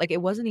nowhere. Like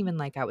it wasn't even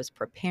like I was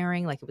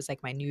preparing, like it was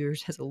like my New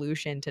Year's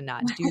resolution to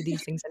not do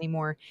these things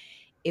anymore.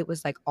 It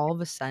was like all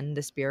of a sudden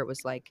the Spirit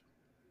was like,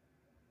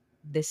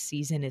 this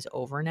season is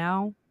over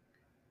now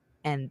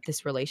and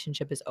this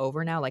relationship is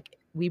over now. Like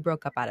we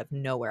broke up out of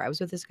nowhere. I was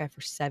with this guy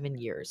for 7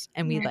 years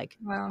and we like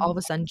all of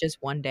a sudden just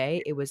one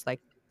day it was like,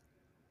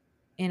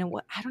 and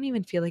I don't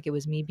even feel like it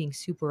was me being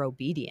super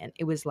obedient.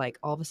 It was like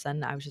all of a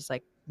sudden I was just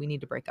like, we need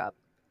to break up,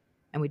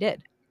 and we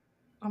did.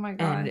 Oh my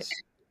gosh. And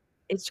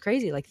it's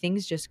crazy. Like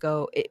things just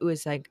go, it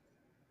was like,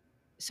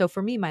 so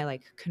for me, my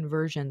like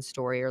conversion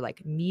story or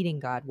like meeting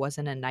God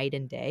wasn't a night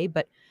and day,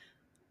 but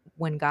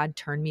when God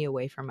turned me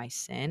away from my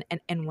sin,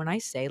 and when I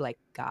say like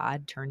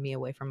God turned me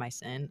away from my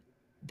sin,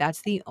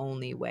 that's the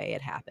only way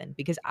it happened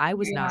because I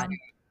was not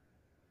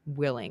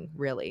willing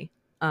really.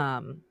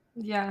 I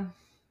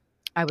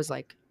was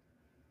like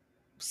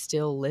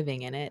still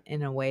living in it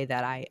in a way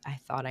that I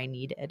thought I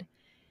needed.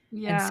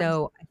 And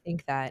so I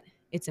think that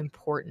it's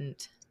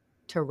important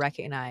to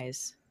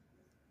recognize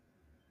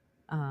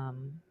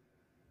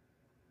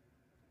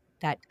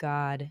that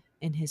God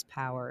in his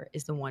power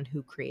is the one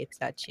who creates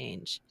that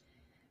change.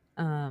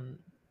 And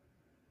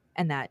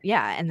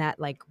that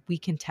like we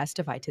can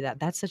testify to that.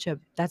 That's such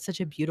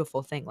a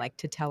beautiful thing, like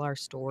to tell our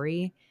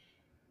story.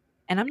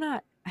 And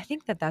I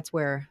think that that's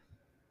where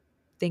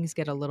things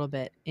get a little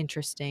bit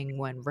interesting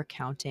when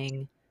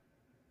recounting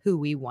who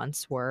we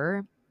once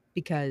were,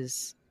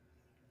 because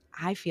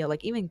I feel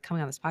like even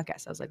coming on this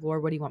podcast, I was like,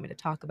 Lord, what do you want me to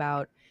talk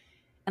about?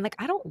 And like,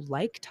 I don't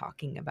like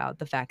talking about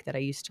the fact that I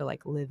used to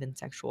like live in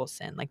sexual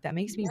sin. Like that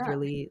makes me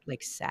really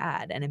like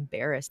sad and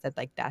embarrassed that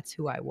like that's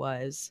who I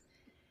was.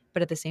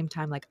 But at the same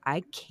time, like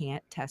I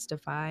can't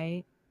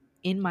testify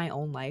in my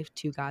own life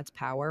to God's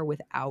power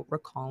without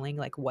recalling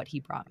like what he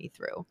brought me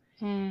through,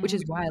 which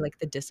is why like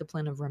the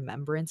discipline of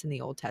remembrance in the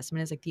Old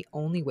Testament is like the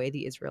only way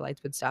the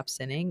Israelites would stop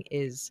sinning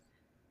is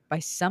by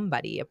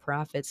somebody, a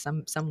prophet,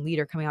 some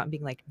leader coming out and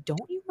being like,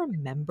 don't you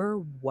remember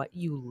what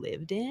you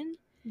lived in?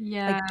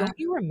 Like, don't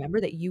you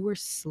remember that you were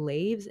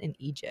slaves in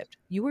Egypt?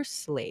 You were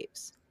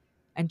slaves.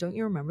 And don't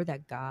you remember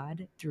that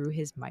God, through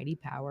his mighty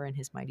power and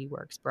his mighty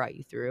works, brought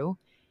you through?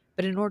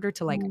 But in order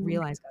to like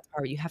realize God's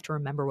power, you have to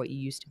remember what you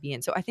used to be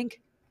in. So I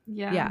think,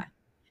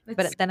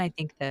 but then I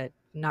think that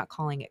not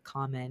calling it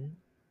common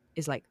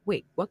is like,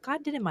 wait, what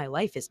God did in my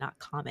life is not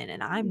common,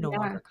 and I'm no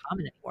longer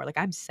common anymore. Like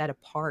I'm set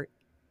apart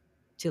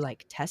to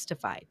like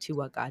testify to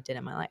what God did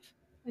in my life.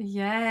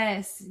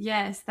 Yes,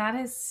 that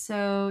is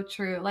so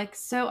true. Like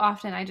so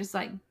often I just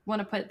like want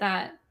to put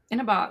that in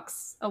a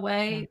box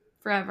away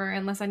forever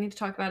unless I need to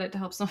talk about it to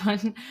help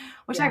someone,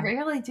 which I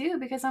rarely do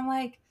because I'm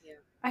like,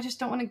 I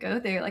just don't want to go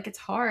there. Like it's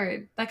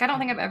hard. Like I don't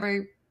think I've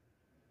ever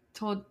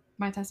told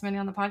my testimony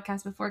on the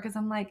podcast before because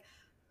I'm like,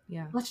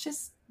 let's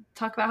just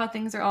talk about how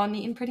things are all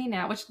neat and pretty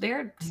now, which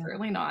they're Yeah.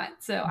 certainly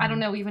not. So I don't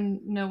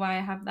know why I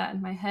have that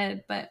in my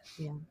head, but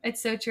Yeah.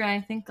 it's so true. And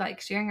I think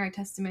like sharing our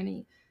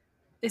testimony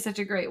is such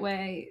a great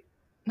way.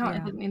 Not, it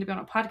Yeah. doesn't need to be on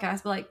a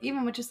podcast, but like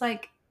even with just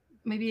like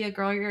maybe a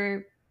girl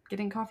you're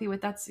getting coffee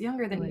with that's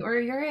younger than you Right. or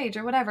your age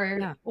or whatever,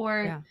 Yeah.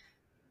 or Yeah.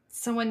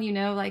 someone you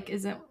know like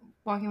isn't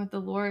walking with the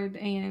Lord,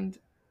 and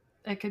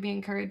it could be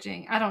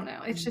encouraging. I don't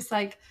know. It's Yeah. just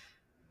like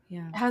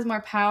Yeah. it has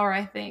more power,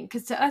 I think,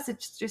 because to us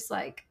it's just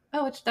like,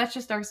 oh, that's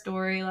just our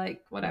story,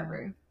 like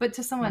whatever. But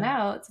to someone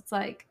Yeah. else, it's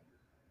like,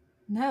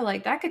 no,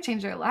 like that could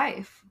change their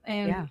life,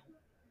 and Yeah.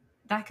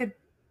 that could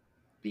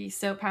be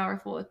so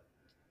powerful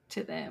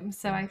to them.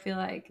 So Yeah. I feel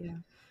like Yeah.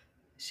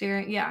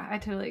 sharing, yeah, I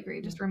totally agree.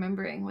 Yeah. Just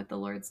remembering what the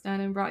Lord's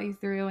done and brought you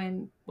through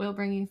and will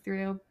bring you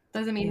through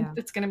doesn't mean Yeah.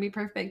 it's going to be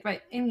perfect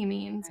by any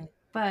means, Right.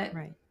 but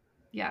Right.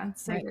 yeah,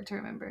 it's so Right. good to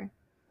remember.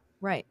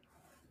 Right.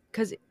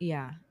 Because,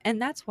 yeah.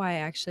 And that's why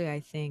actually I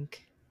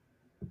think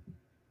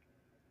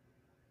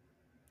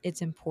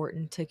it's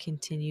important to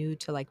continue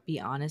to like be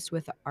honest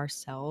with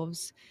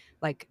ourselves.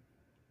 Like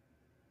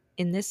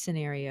in this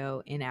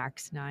scenario in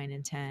Acts 9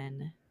 and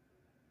 10,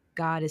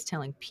 God is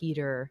telling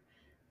Peter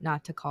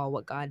not to call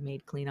what God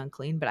made clean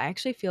unclean. But I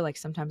actually feel like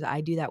sometimes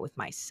I do that with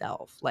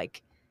myself.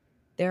 Like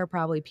there are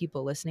probably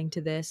people listening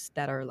to this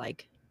that are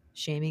like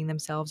shaming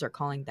themselves or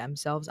calling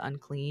themselves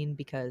unclean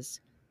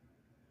because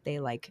they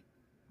like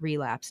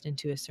relapsed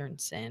into a certain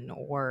sin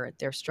or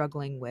they're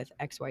struggling with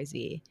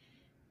XYZ.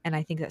 And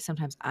I think that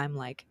sometimes I'm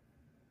like,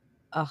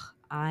 ugh,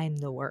 I'm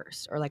the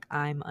worst, or like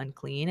I'm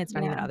unclean. It's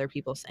not even Yeah. other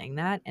people saying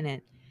that. And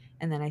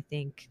then I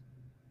think,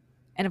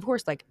 and of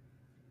course, like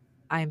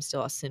I am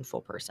still a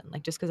sinful person.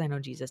 Like just because I know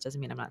Jesus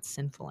doesn't mean I'm not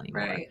sinful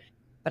anymore. Right.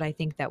 But I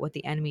think that what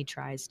the enemy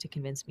tries to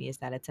convince me is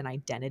that it's an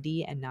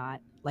identity and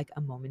not like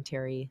a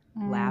momentary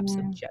lapse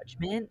of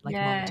judgment, like a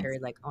Yes. momentary,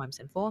 like, oh, I'm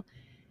sinful.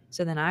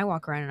 So then I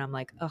walk around and I'm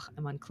like, ugh,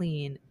 I'm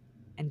unclean.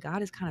 And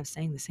God is kind of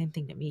saying the same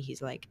thing to me.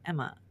 He's like,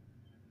 Emma,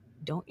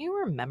 don't you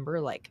remember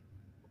like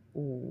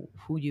who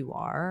you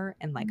are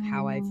and like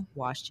how I've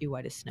washed you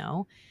white as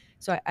snow?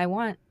 So I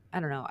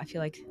don't know. I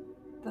feel like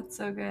That's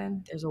so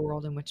good. there's a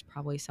world in which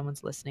probably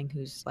someone's listening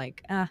who's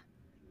like, I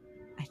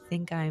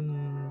think I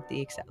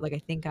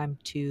think I'm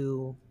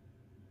too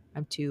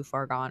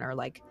far gone, or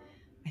like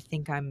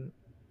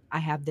I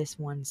have this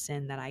one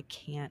sin that I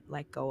can't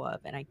let go of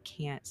and I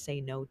can't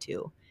say no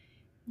to.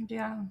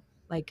 Yeah.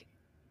 Like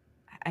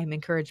I'm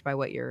encouraged by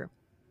what your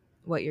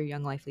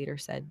young life leader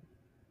said,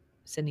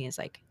 Sydney, is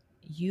like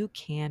you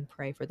can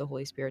pray for the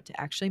Holy Spirit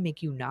to actually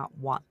make you not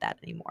want that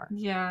anymore.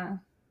 Yeah.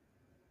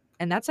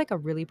 And that's like a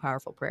really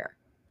powerful prayer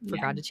for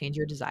Yeah. God to change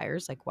your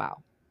desires. Like,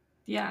 wow.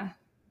 Yeah.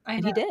 I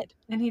And know. he did.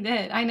 And he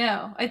did. I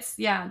know. It's,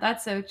 yeah,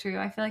 that's so true.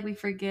 I feel like we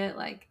forget,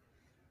 like,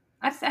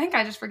 I think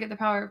I just forget the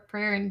power of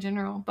prayer in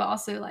general, but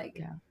also like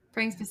Yeah.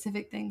 praying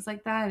specific things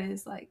like that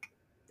is like,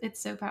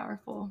 it's so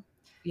powerful.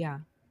 Yeah.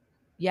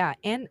 Yeah.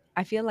 And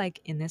I feel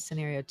like in this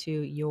scenario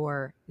too,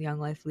 your young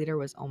life leader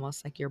was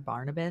almost like your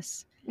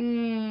Barnabas.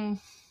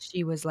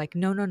 She was like,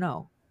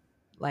 no.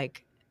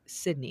 Like,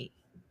 Sydney,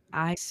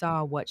 I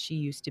saw what she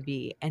used to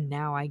be, and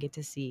now I get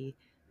to see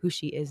who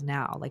she is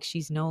now. Like,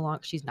 she's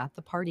not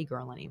the party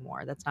girl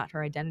anymore. That's not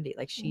her identity.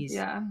 Like,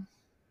 Yeah.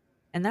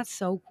 and that's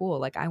so cool.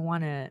 Like, I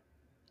want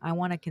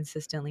to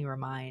consistently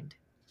remind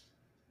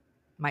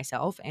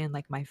myself and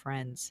like my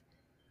friends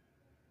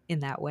in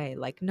that way.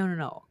 Like,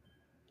 no.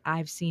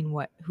 I've seen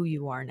who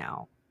you are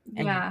now,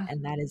 and Yeah.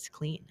 that is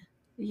clean.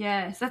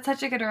 Yes. That's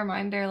such a good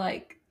reminder,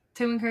 like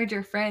to encourage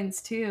your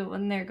friends too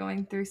when they're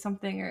going through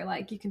something, or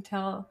like you can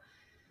tell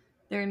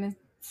they're in a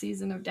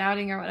season of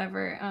doubting or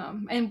whatever.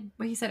 And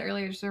what he said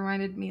earlier just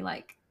reminded me,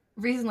 like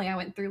recently I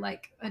went through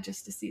like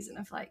just a season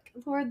of like,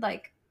 Lord,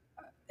 like,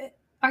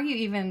 are you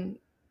even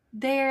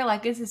there?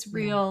 Like, is this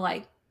real?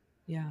 Like,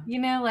 Yeah. you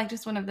know, like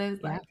just one of those,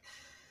 Yeah. like,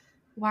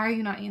 why are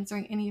you not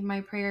answering any of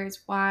my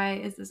prayers? Why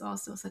is this all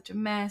still such a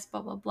mess?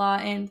 Blah, blah, blah.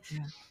 And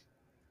Yeah.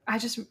 I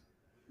just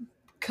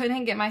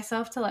couldn't get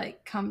myself to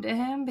like come to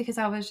him because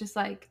I was just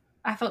like,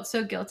 I felt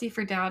so guilty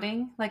for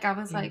doubting. Like, I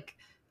was Yeah. like,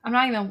 I'm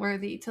not even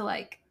worthy to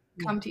like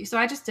come Yeah. to you. So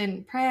I just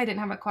didn't pray. I didn't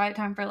have a quiet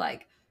time for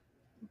like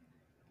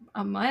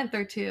a month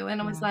or two.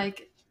 And I was Yeah.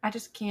 like, I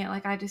just can't.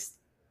 Like, I just,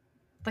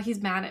 like,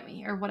 he's mad at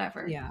me or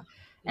whatever. Yeah.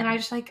 And I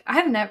just like, I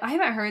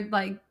haven't heard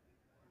like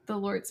the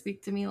Lord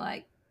speak to me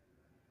like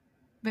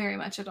very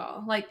much at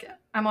all. Like,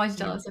 I'm always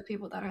jealous of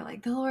people that are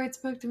like, the Lord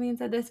spoke to me and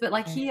said this, but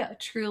like, he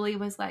truly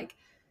was like,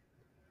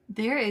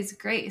 there is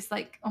grace,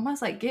 like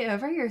almost like get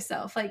over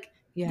yourself. Like,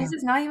 this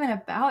is not even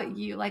about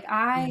you. Like,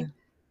 I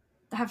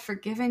have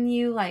forgiven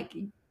you. Like,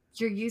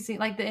 you're using,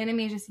 like, the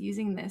enemy is just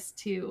using this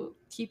to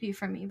keep you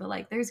from me. But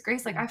like, there's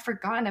grace. Like, I've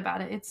forgotten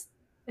about it.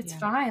 It's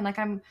fine. Like,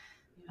 I'm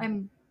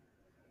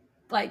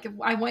like,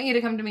 I want you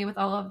to come to me with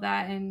all of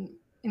that. And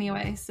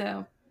anyway,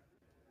 so.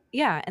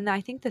 Yeah. And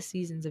I think the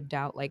seasons of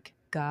doubt, like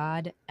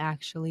God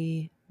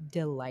actually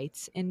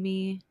delights in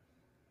me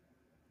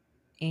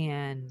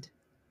and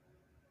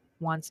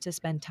wants to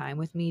spend time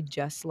with me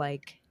just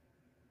like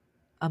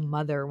a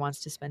mother wants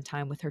to spend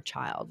time with her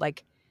child.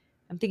 Like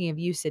I'm thinking of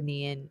you,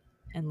 Sydney, and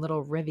and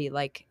little Rivy,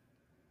 like,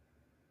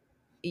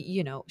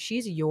 you know,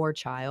 she's your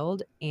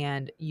child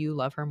and you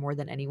love her more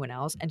than anyone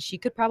else. And she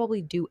could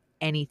probably do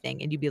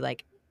anything. And you'd be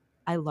like,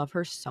 I love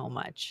her so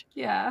much.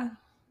 Yeah.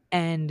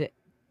 And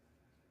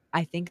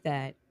I think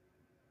that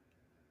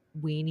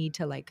we need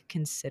to like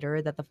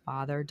consider that the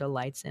Father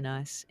delights in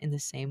us in the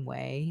same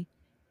way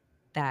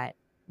that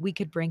we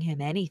could bring him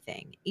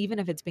anything, even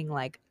if it's being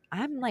like,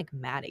 I'm like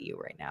mad at you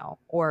right now.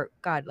 Or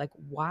God, like,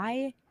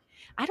 why?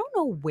 I don't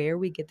know where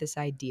we get this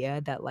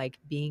idea that like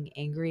being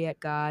angry at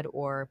God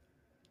or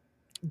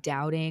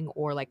doubting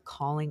or like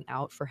calling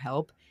out for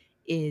help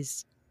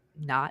is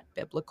not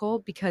biblical,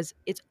 because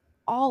it's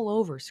all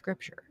over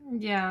scripture.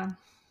 Yeah.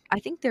 I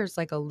think there's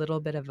like a little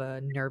bit of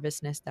a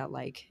nervousness that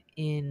like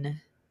in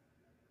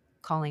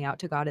calling out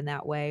to God in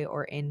that way,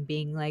 or in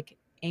being like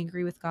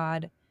angry with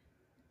God,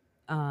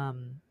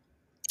 um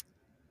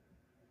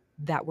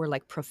that we're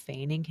like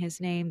profaning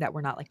his name, that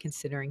we're not like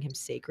considering him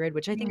sacred,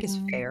 which I think is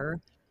Mhm. fair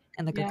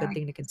and like a Yeah. good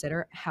thing to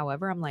consider.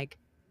 However, I'm like,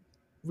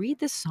 read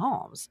the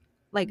Psalms.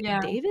 Like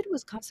Yeah. David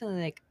was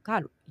constantly like,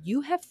 God,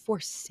 you have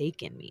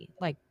forsaken me.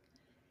 Like,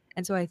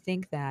 and so I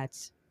think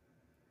that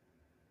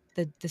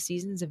the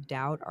seasons of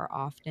doubt are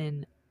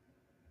often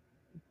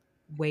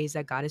ways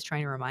that God is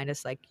trying to remind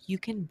us, like, you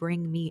can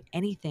bring me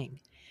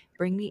anything.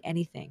 Bring me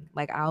anything.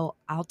 Like I'll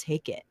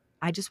take it.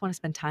 I just want to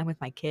spend time with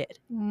my kid,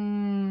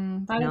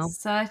 you That know? is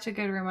such a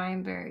good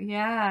reminder.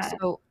 Yeah.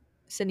 So,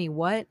 Sydney,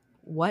 what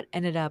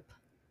ended up,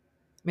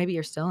 maybe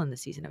you're still in the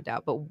season of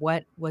doubt, but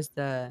what was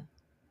the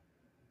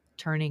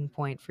turning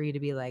point for you to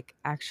be like,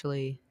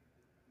 actually,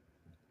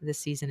 this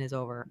season is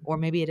over, or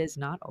maybe it is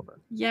not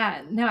over?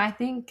 Yeah. No, I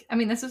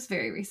mean, this was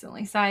very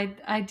recently. So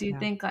I do Yeah.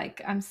 think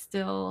like I'm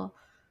still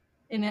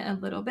in it a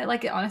little bit.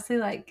 Like it honestly,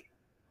 like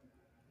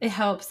it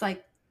helps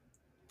like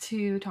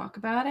to talk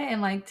about it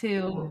and like Yeah.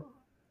 to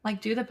like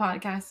do the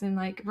podcast and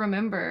like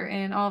remember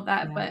and all of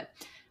that. Yeah. But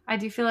I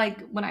do feel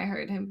like when I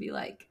heard him be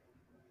like,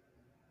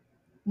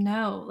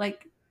 no,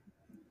 like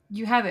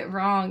you have it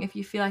wrong if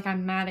you feel like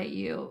I'm mad at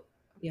you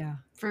Yeah.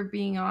 for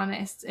being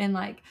honest, and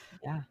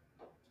Yeah.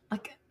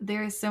 like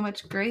there is so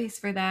much grace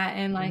for that,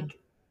 and Yeah. like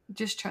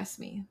just trust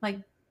me.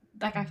 Like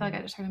I feel like Mhm.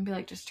 I just heard him be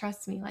like, just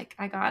trust me, like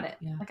I got it,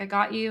 Yeah. like I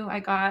got you,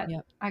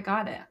 Yep. I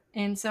got it.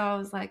 And so I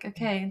was like, Yeah.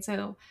 okay. And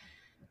so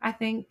I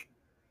think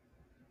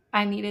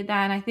I needed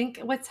that. And I think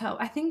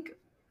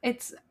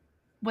it's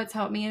what's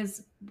helped me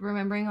is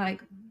remembering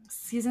like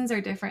seasons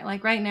are different.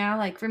 Like right now,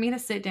 like for me to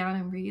sit down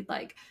and read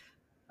like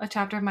a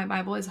chapter of my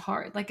Bible is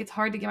hard. Like it's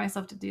hard to get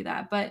myself to do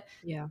that. But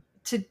Yeah.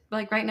 to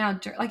like right now,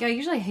 like I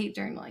usually hate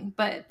journaling,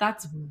 but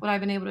that's Mhm. what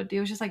I've been able to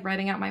do. Is just like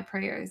writing out my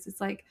prayers.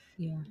 It's like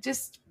Yeah.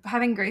 just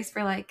having grace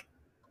for like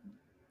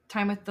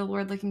time with the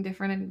Lord looking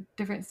different in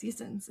different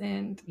seasons.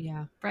 And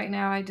Yeah. right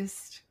now I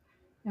just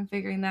am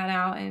figuring that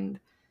out, and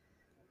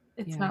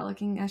it's Yeah. not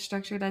looking as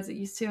structured as it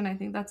used to, and I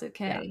think that's Yeah.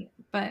 okay.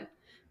 But yeah.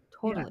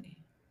 Totally.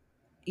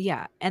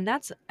 Yeah. And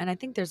I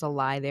think there's a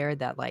lie there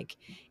that like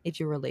if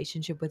your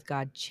relationship with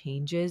God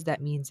changes,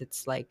 that means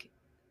it's like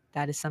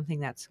that is something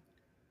that's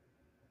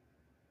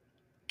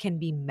can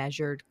be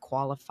measured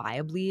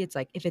qualifiably. It's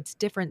like if it's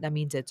different, that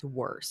means it's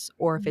worse.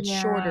 Or if it's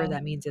shorter, Yeah.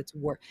 that means it's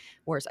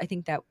worse. I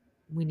think that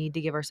we need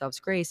to give ourselves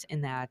grace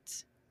in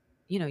that,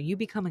 you know, you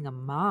becoming a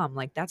mom,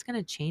 like that's going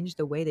to change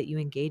the way that you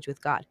engage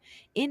with God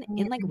in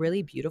like Mm,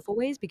 really beautiful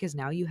ways, because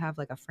now you have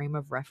like a frame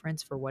of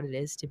reference for what it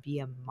is to be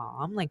a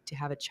mom, like to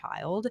have a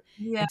child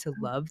yeah. and to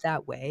love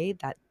that way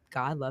that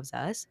God loves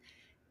us.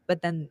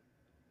 But then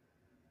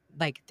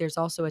like there's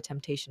also a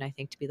temptation, I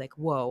think, to be like,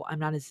 whoa, I'm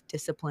not as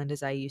disciplined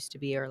as I used to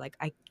be, or like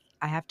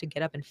I have to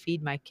get up and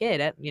feed my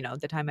kid at, you know,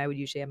 the time I would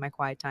usually have my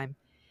quiet time.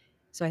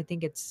 So I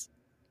think it's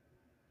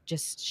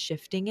just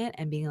shifting it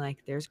and being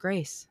like, there's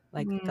grace.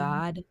 Like Mm,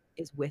 God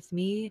is with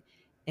me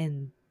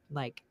in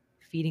like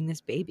feeding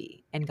this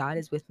baby, and God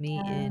is with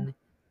me yeah. in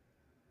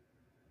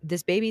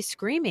this baby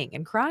screaming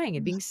and crying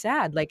and being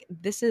sad. Like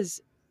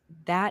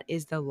that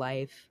is the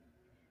life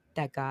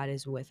that God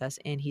is with us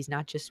in. He's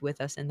not just with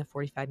us in the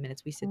 45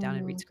 minutes we sit down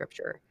and read Mm,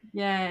 scripture.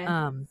 yeah.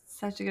 Um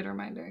Such a good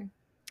reminder.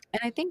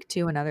 And I think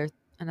too, another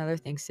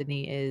thing,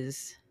 Sydney,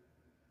 is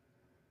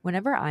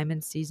whenever I'm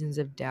in seasons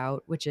of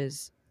doubt, which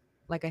is,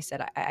 like I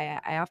said,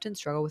 I often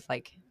struggle with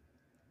like,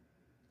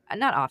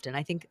 not often.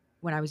 I think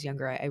when I was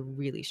younger, I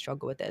really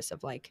struggle with this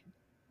of like,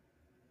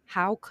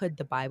 how could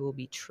the Bible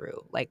be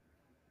true? Like,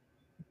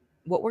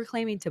 what we're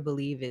claiming to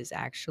believe is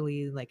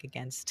actually like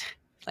against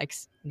like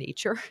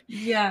nature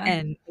Yeah.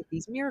 and like,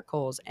 these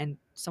miracles and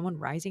someone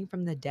rising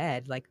from the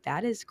dead. Like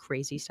that is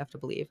crazy stuff to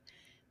believe.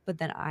 But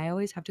then I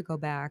always have to go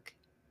back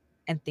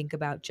and think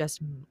about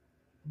just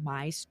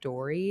my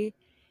story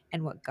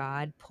and what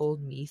God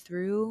pulled me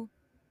through,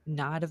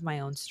 not of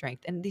my own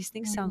strength. And these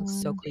things sound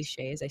so Mm.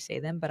 cliche as I say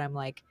them, but I'm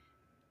like,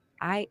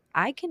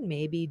 I can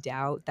maybe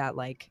doubt that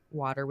like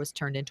water was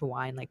turned into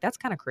wine. Like that's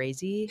kind of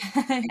crazy.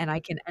 And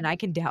I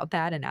can doubt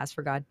that and ask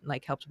for God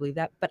like help to believe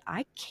that. But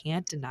I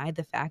can't deny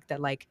the fact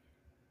that like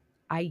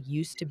I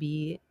used to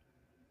be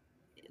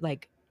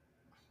like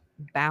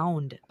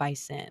bound by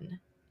sin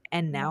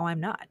and now I'm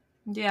not.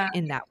 Yeah.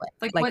 in that way.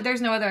 Like, what? Like,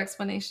 There's no other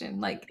explanation.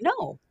 Like,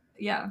 no,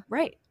 yeah.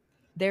 right.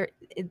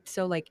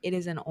 So like it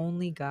is an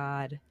only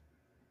God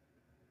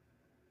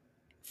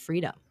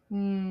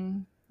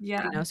freedom,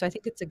 Yeah. so I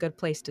think it's a good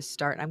place to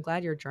start. I'm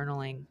glad you're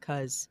journaling,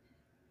 because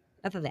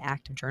not that the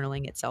act of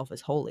journaling itself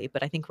is holy,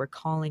 but I think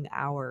recalling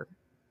our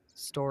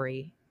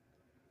story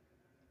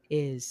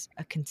is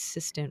a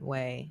consistent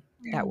way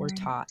that we're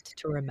taught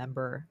to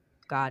remember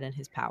God and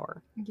his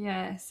power.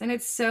 Yes. And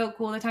it's so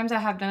cool. The times I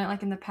have done it,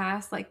 like in the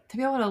past, like to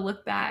be able to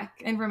look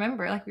back and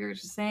remember, like we were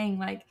just saying,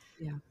 like,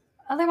 Yeah.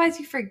 otherwise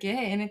you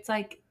forget. And it's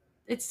like,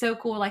 it's so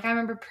cool. Like I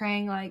remember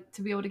praying, like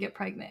to be able to get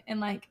pregnant, and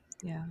like,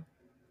 Yeah.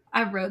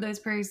 I wrote those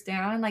prayers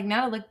down, and like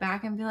now to look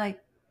back and be like,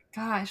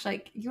 gosh,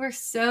 like you were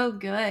so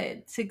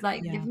good to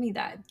like Yeah. give me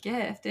that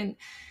gift. And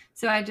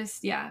so I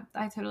just, yeah,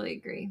 I totally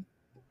agree.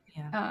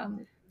 Yeah.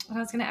 I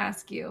was going to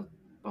ask you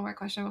one more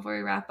question before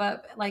we wrap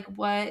up. Like,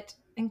 what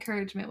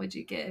encouragement would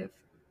you give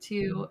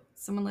to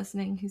someone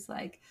listening who's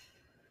like,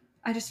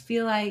 I just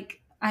feel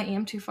like I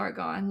am too far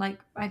gone. Like,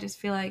 I just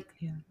feel like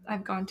Yeah.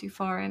 I've gone too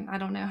far, and I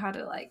don't know how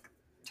to like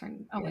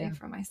turn away Yeah.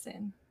 from my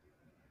sin.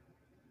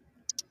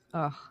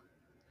 Oh,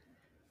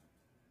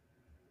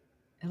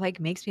 it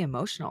like makes me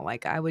emotional.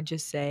 Like, I would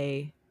just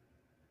say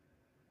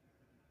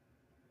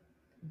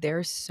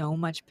there's so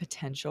much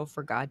potential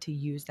for God to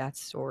use that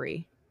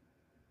story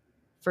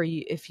for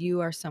you. If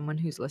you are someone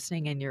who's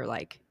listening and you're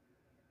like,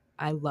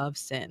 I love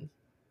sin,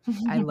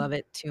 I love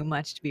it too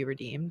much to be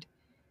redeemed,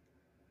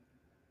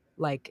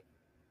 like,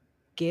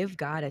 give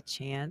God a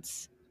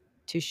chance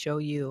to show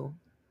you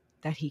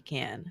that he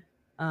can.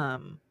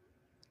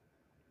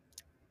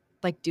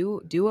 Like,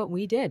 do what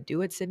we did, do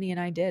what Sydney and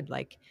I did,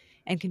 like,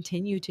 and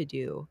continue to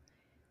do,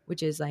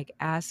 which is like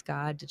ask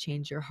God to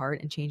change your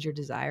heart and change your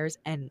desires,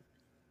 and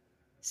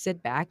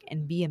sit back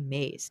and be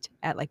amazed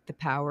at like the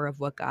power of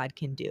what God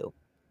can do.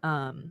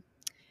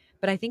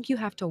 But I think you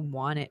have to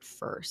want it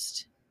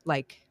first.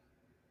 Like,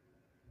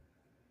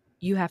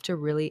 you have to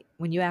really,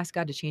 when you ask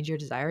God to change your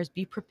desires,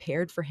 be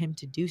prepared for him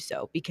to do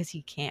so, because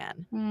he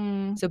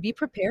can. So be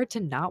prepared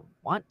to not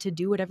want to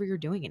do whatever you're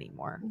doing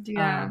anymore.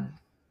 Yeah.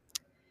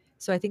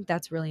 So I think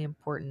that's really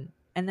important.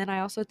 And then I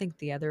also think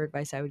the other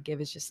advice I would give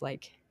is just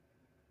like,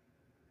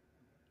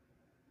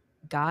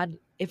 God,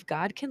 if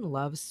God can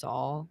love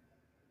Saul,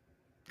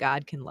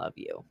 God can love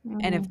you.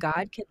 And if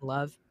God can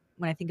love,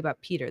 when I think about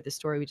Peter, the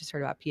story we just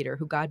heard about Peter,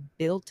 who God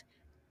built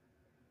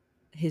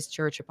his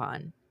church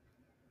upon,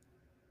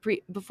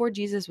 before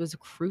Jesus was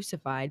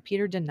crucified,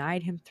 Peter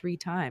denied him 3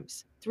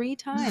 times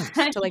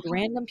to like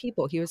random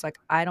people. He was like,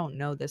 I don't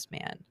know this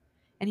man.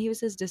 And he was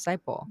his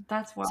disciple.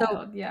 That's wild.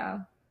 So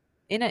yeah.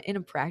 in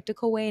a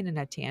practical way and in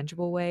a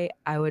tangible way,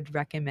 I would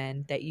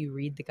recommend that you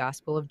read the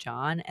Gospel of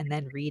John and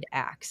then read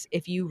Acts.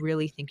 If you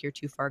really think you're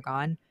too far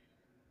gone,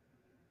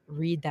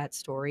 read that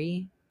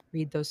story,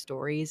 read those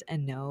stories,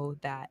 and know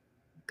that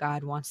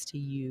God wants to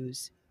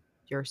use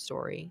your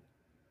story.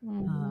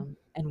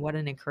 And what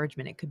an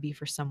encouragement it could be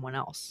for someone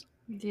else.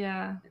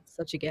 Yeah. It's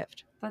such a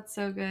gift. That's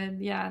so good.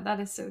 Yeah, that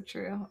is so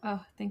true.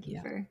 Oh, thank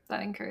you for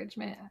that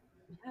encouragement.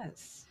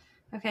 Yes.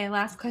 Okay,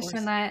 last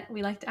question that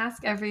we like to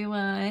ask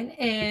everyone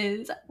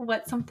is,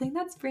 what's something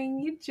that's bringing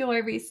you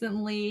joy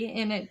recently?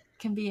 And it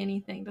can be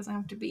anything. It doesn't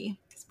have to be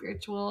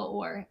spiritual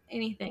or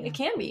anything. It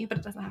can be, but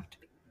it doesn't have to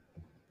be.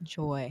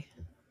 Joy.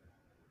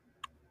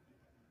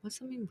 What's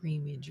something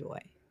bringing me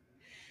joy?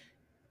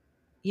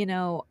 You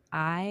know,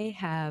 I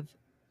have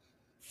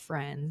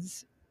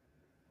friends,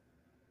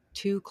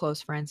 2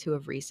 close friends who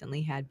have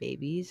recently had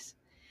babies.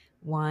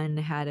 One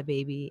had a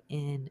baby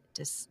in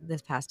this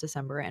past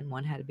December, and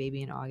one had a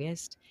baby in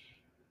August.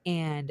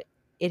 And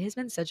it has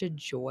been such a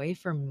joy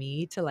for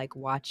me to like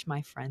watch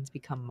my friends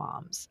become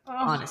moms,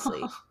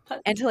 honestly,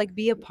 and to like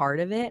be a part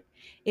of it.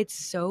 It's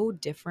so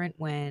different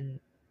when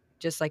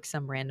just like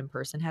some random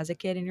person has a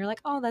kid and you're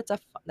like, oh,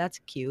 that's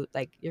cute,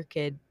 like your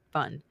kid,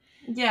 fun.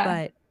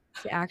 Yeah.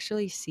 But to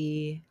actually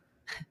see,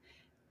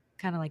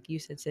 kind of like you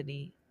said,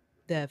 Sydney,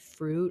 the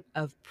fruit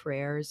of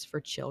prayers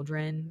for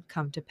children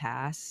come to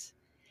pass,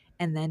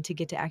 and then to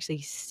get to actually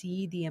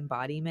see the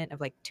embodiment of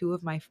like 2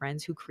 of my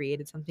friends who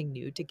created something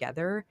new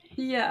together.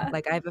 Yeah.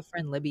 Like, I have a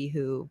friend, Libby,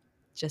 who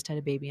just had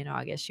a baby in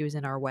August. She was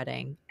in our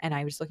wedding, and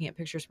I was looking at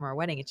pictures from our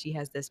wedding, and she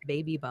has this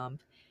baby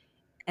bump.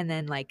 And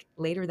then like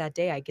later that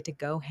day, I get to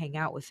go hang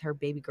out with her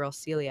baby girl,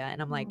 Celia. And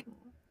I'm like,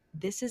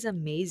 this is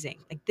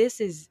amazing. Like,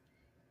 this is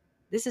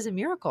a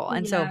miracle.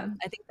 And so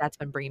I think that's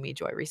been bringing me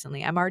joy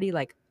recently. I'm already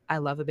like, I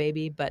love a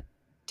baby, but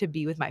to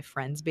be with my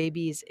friends'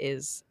 babies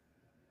is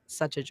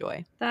such a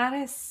joy. That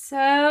is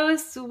so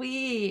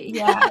sweet.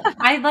 Yeah.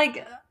 I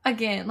like,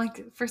 again,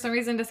 like for some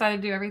reason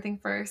decided to do everything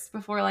first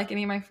before like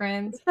any of my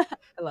friends.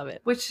 I love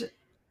it. Which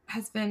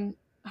has been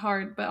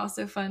hard, but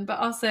also fun. But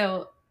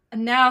also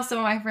now some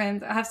of my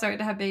friends have started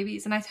to have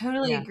babies, and I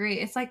totally agree.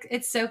 It's like,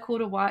 it's so cool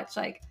to watch,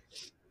 like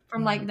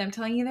from like them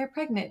telling you they're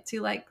pregnant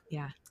to like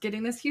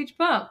getting this huge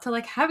bump to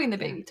like having the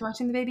baby to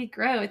watching the baby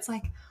grow. It's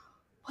like,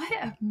 what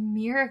a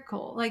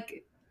miracle.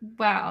 Like,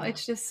 wow.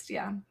 It's just,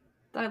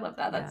 I love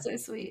that. That's so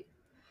sweet.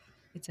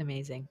 It's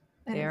amazing.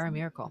 They are a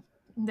miracle.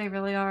 They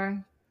really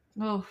are.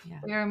 Oh, Yeah.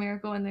 they're a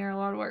miracle and they're a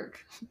lot of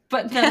work,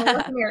 but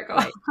nonetheless a miracle.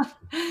 Right.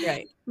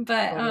 Right.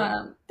 But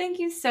Totally. thank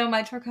you so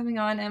much for coming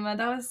on, Emma.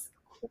 That was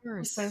Of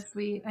so course.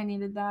 sweet. I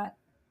needed that.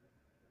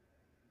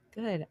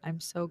 Good. I'm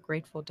so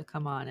grateful to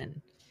come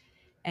on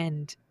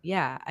and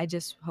yeah, I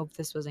just hope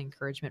this was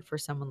encouragement for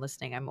someone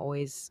listening. I'm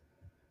always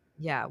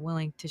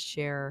willing to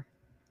share.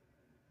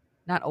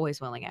 Not always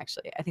willing,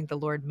 actually. I think the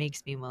Lord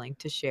makes me willing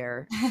to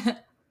share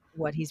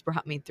what he's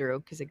brought me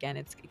through because again,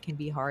 it can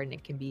be hard and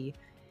it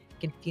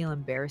can feel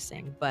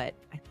embarrassing, but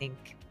I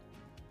think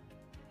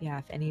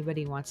if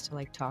anybody wants to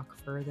like talk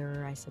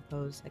further, I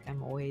suppose like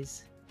I'm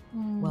always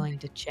willing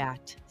to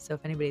chat. So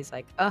if anybody's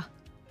like, "Oh,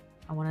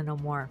 I want to know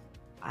more,"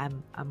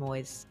 I'm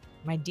always,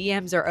 my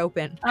DMs are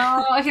open.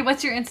 Oh, okay.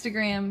 What's your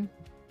Instagram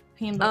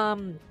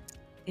handle?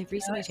 It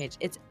recently changed.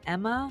 It's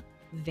Emma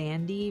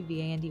Vandy,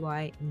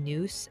 Vandy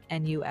Noose,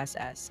 Nuss.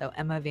 So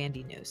Emma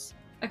Vandy Noose.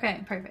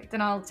 Okay, perfect.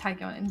 And I'll tag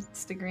you on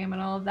Instagram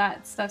and all of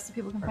that stuff so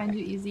people can find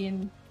you Perfect. easy.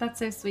 And that's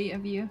so sweet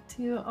of you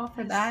to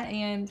offer Yes. that.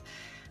 And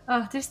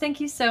just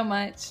thank you so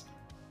much.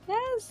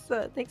 Yes.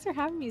 Thanks for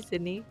having me,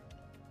 Sydney.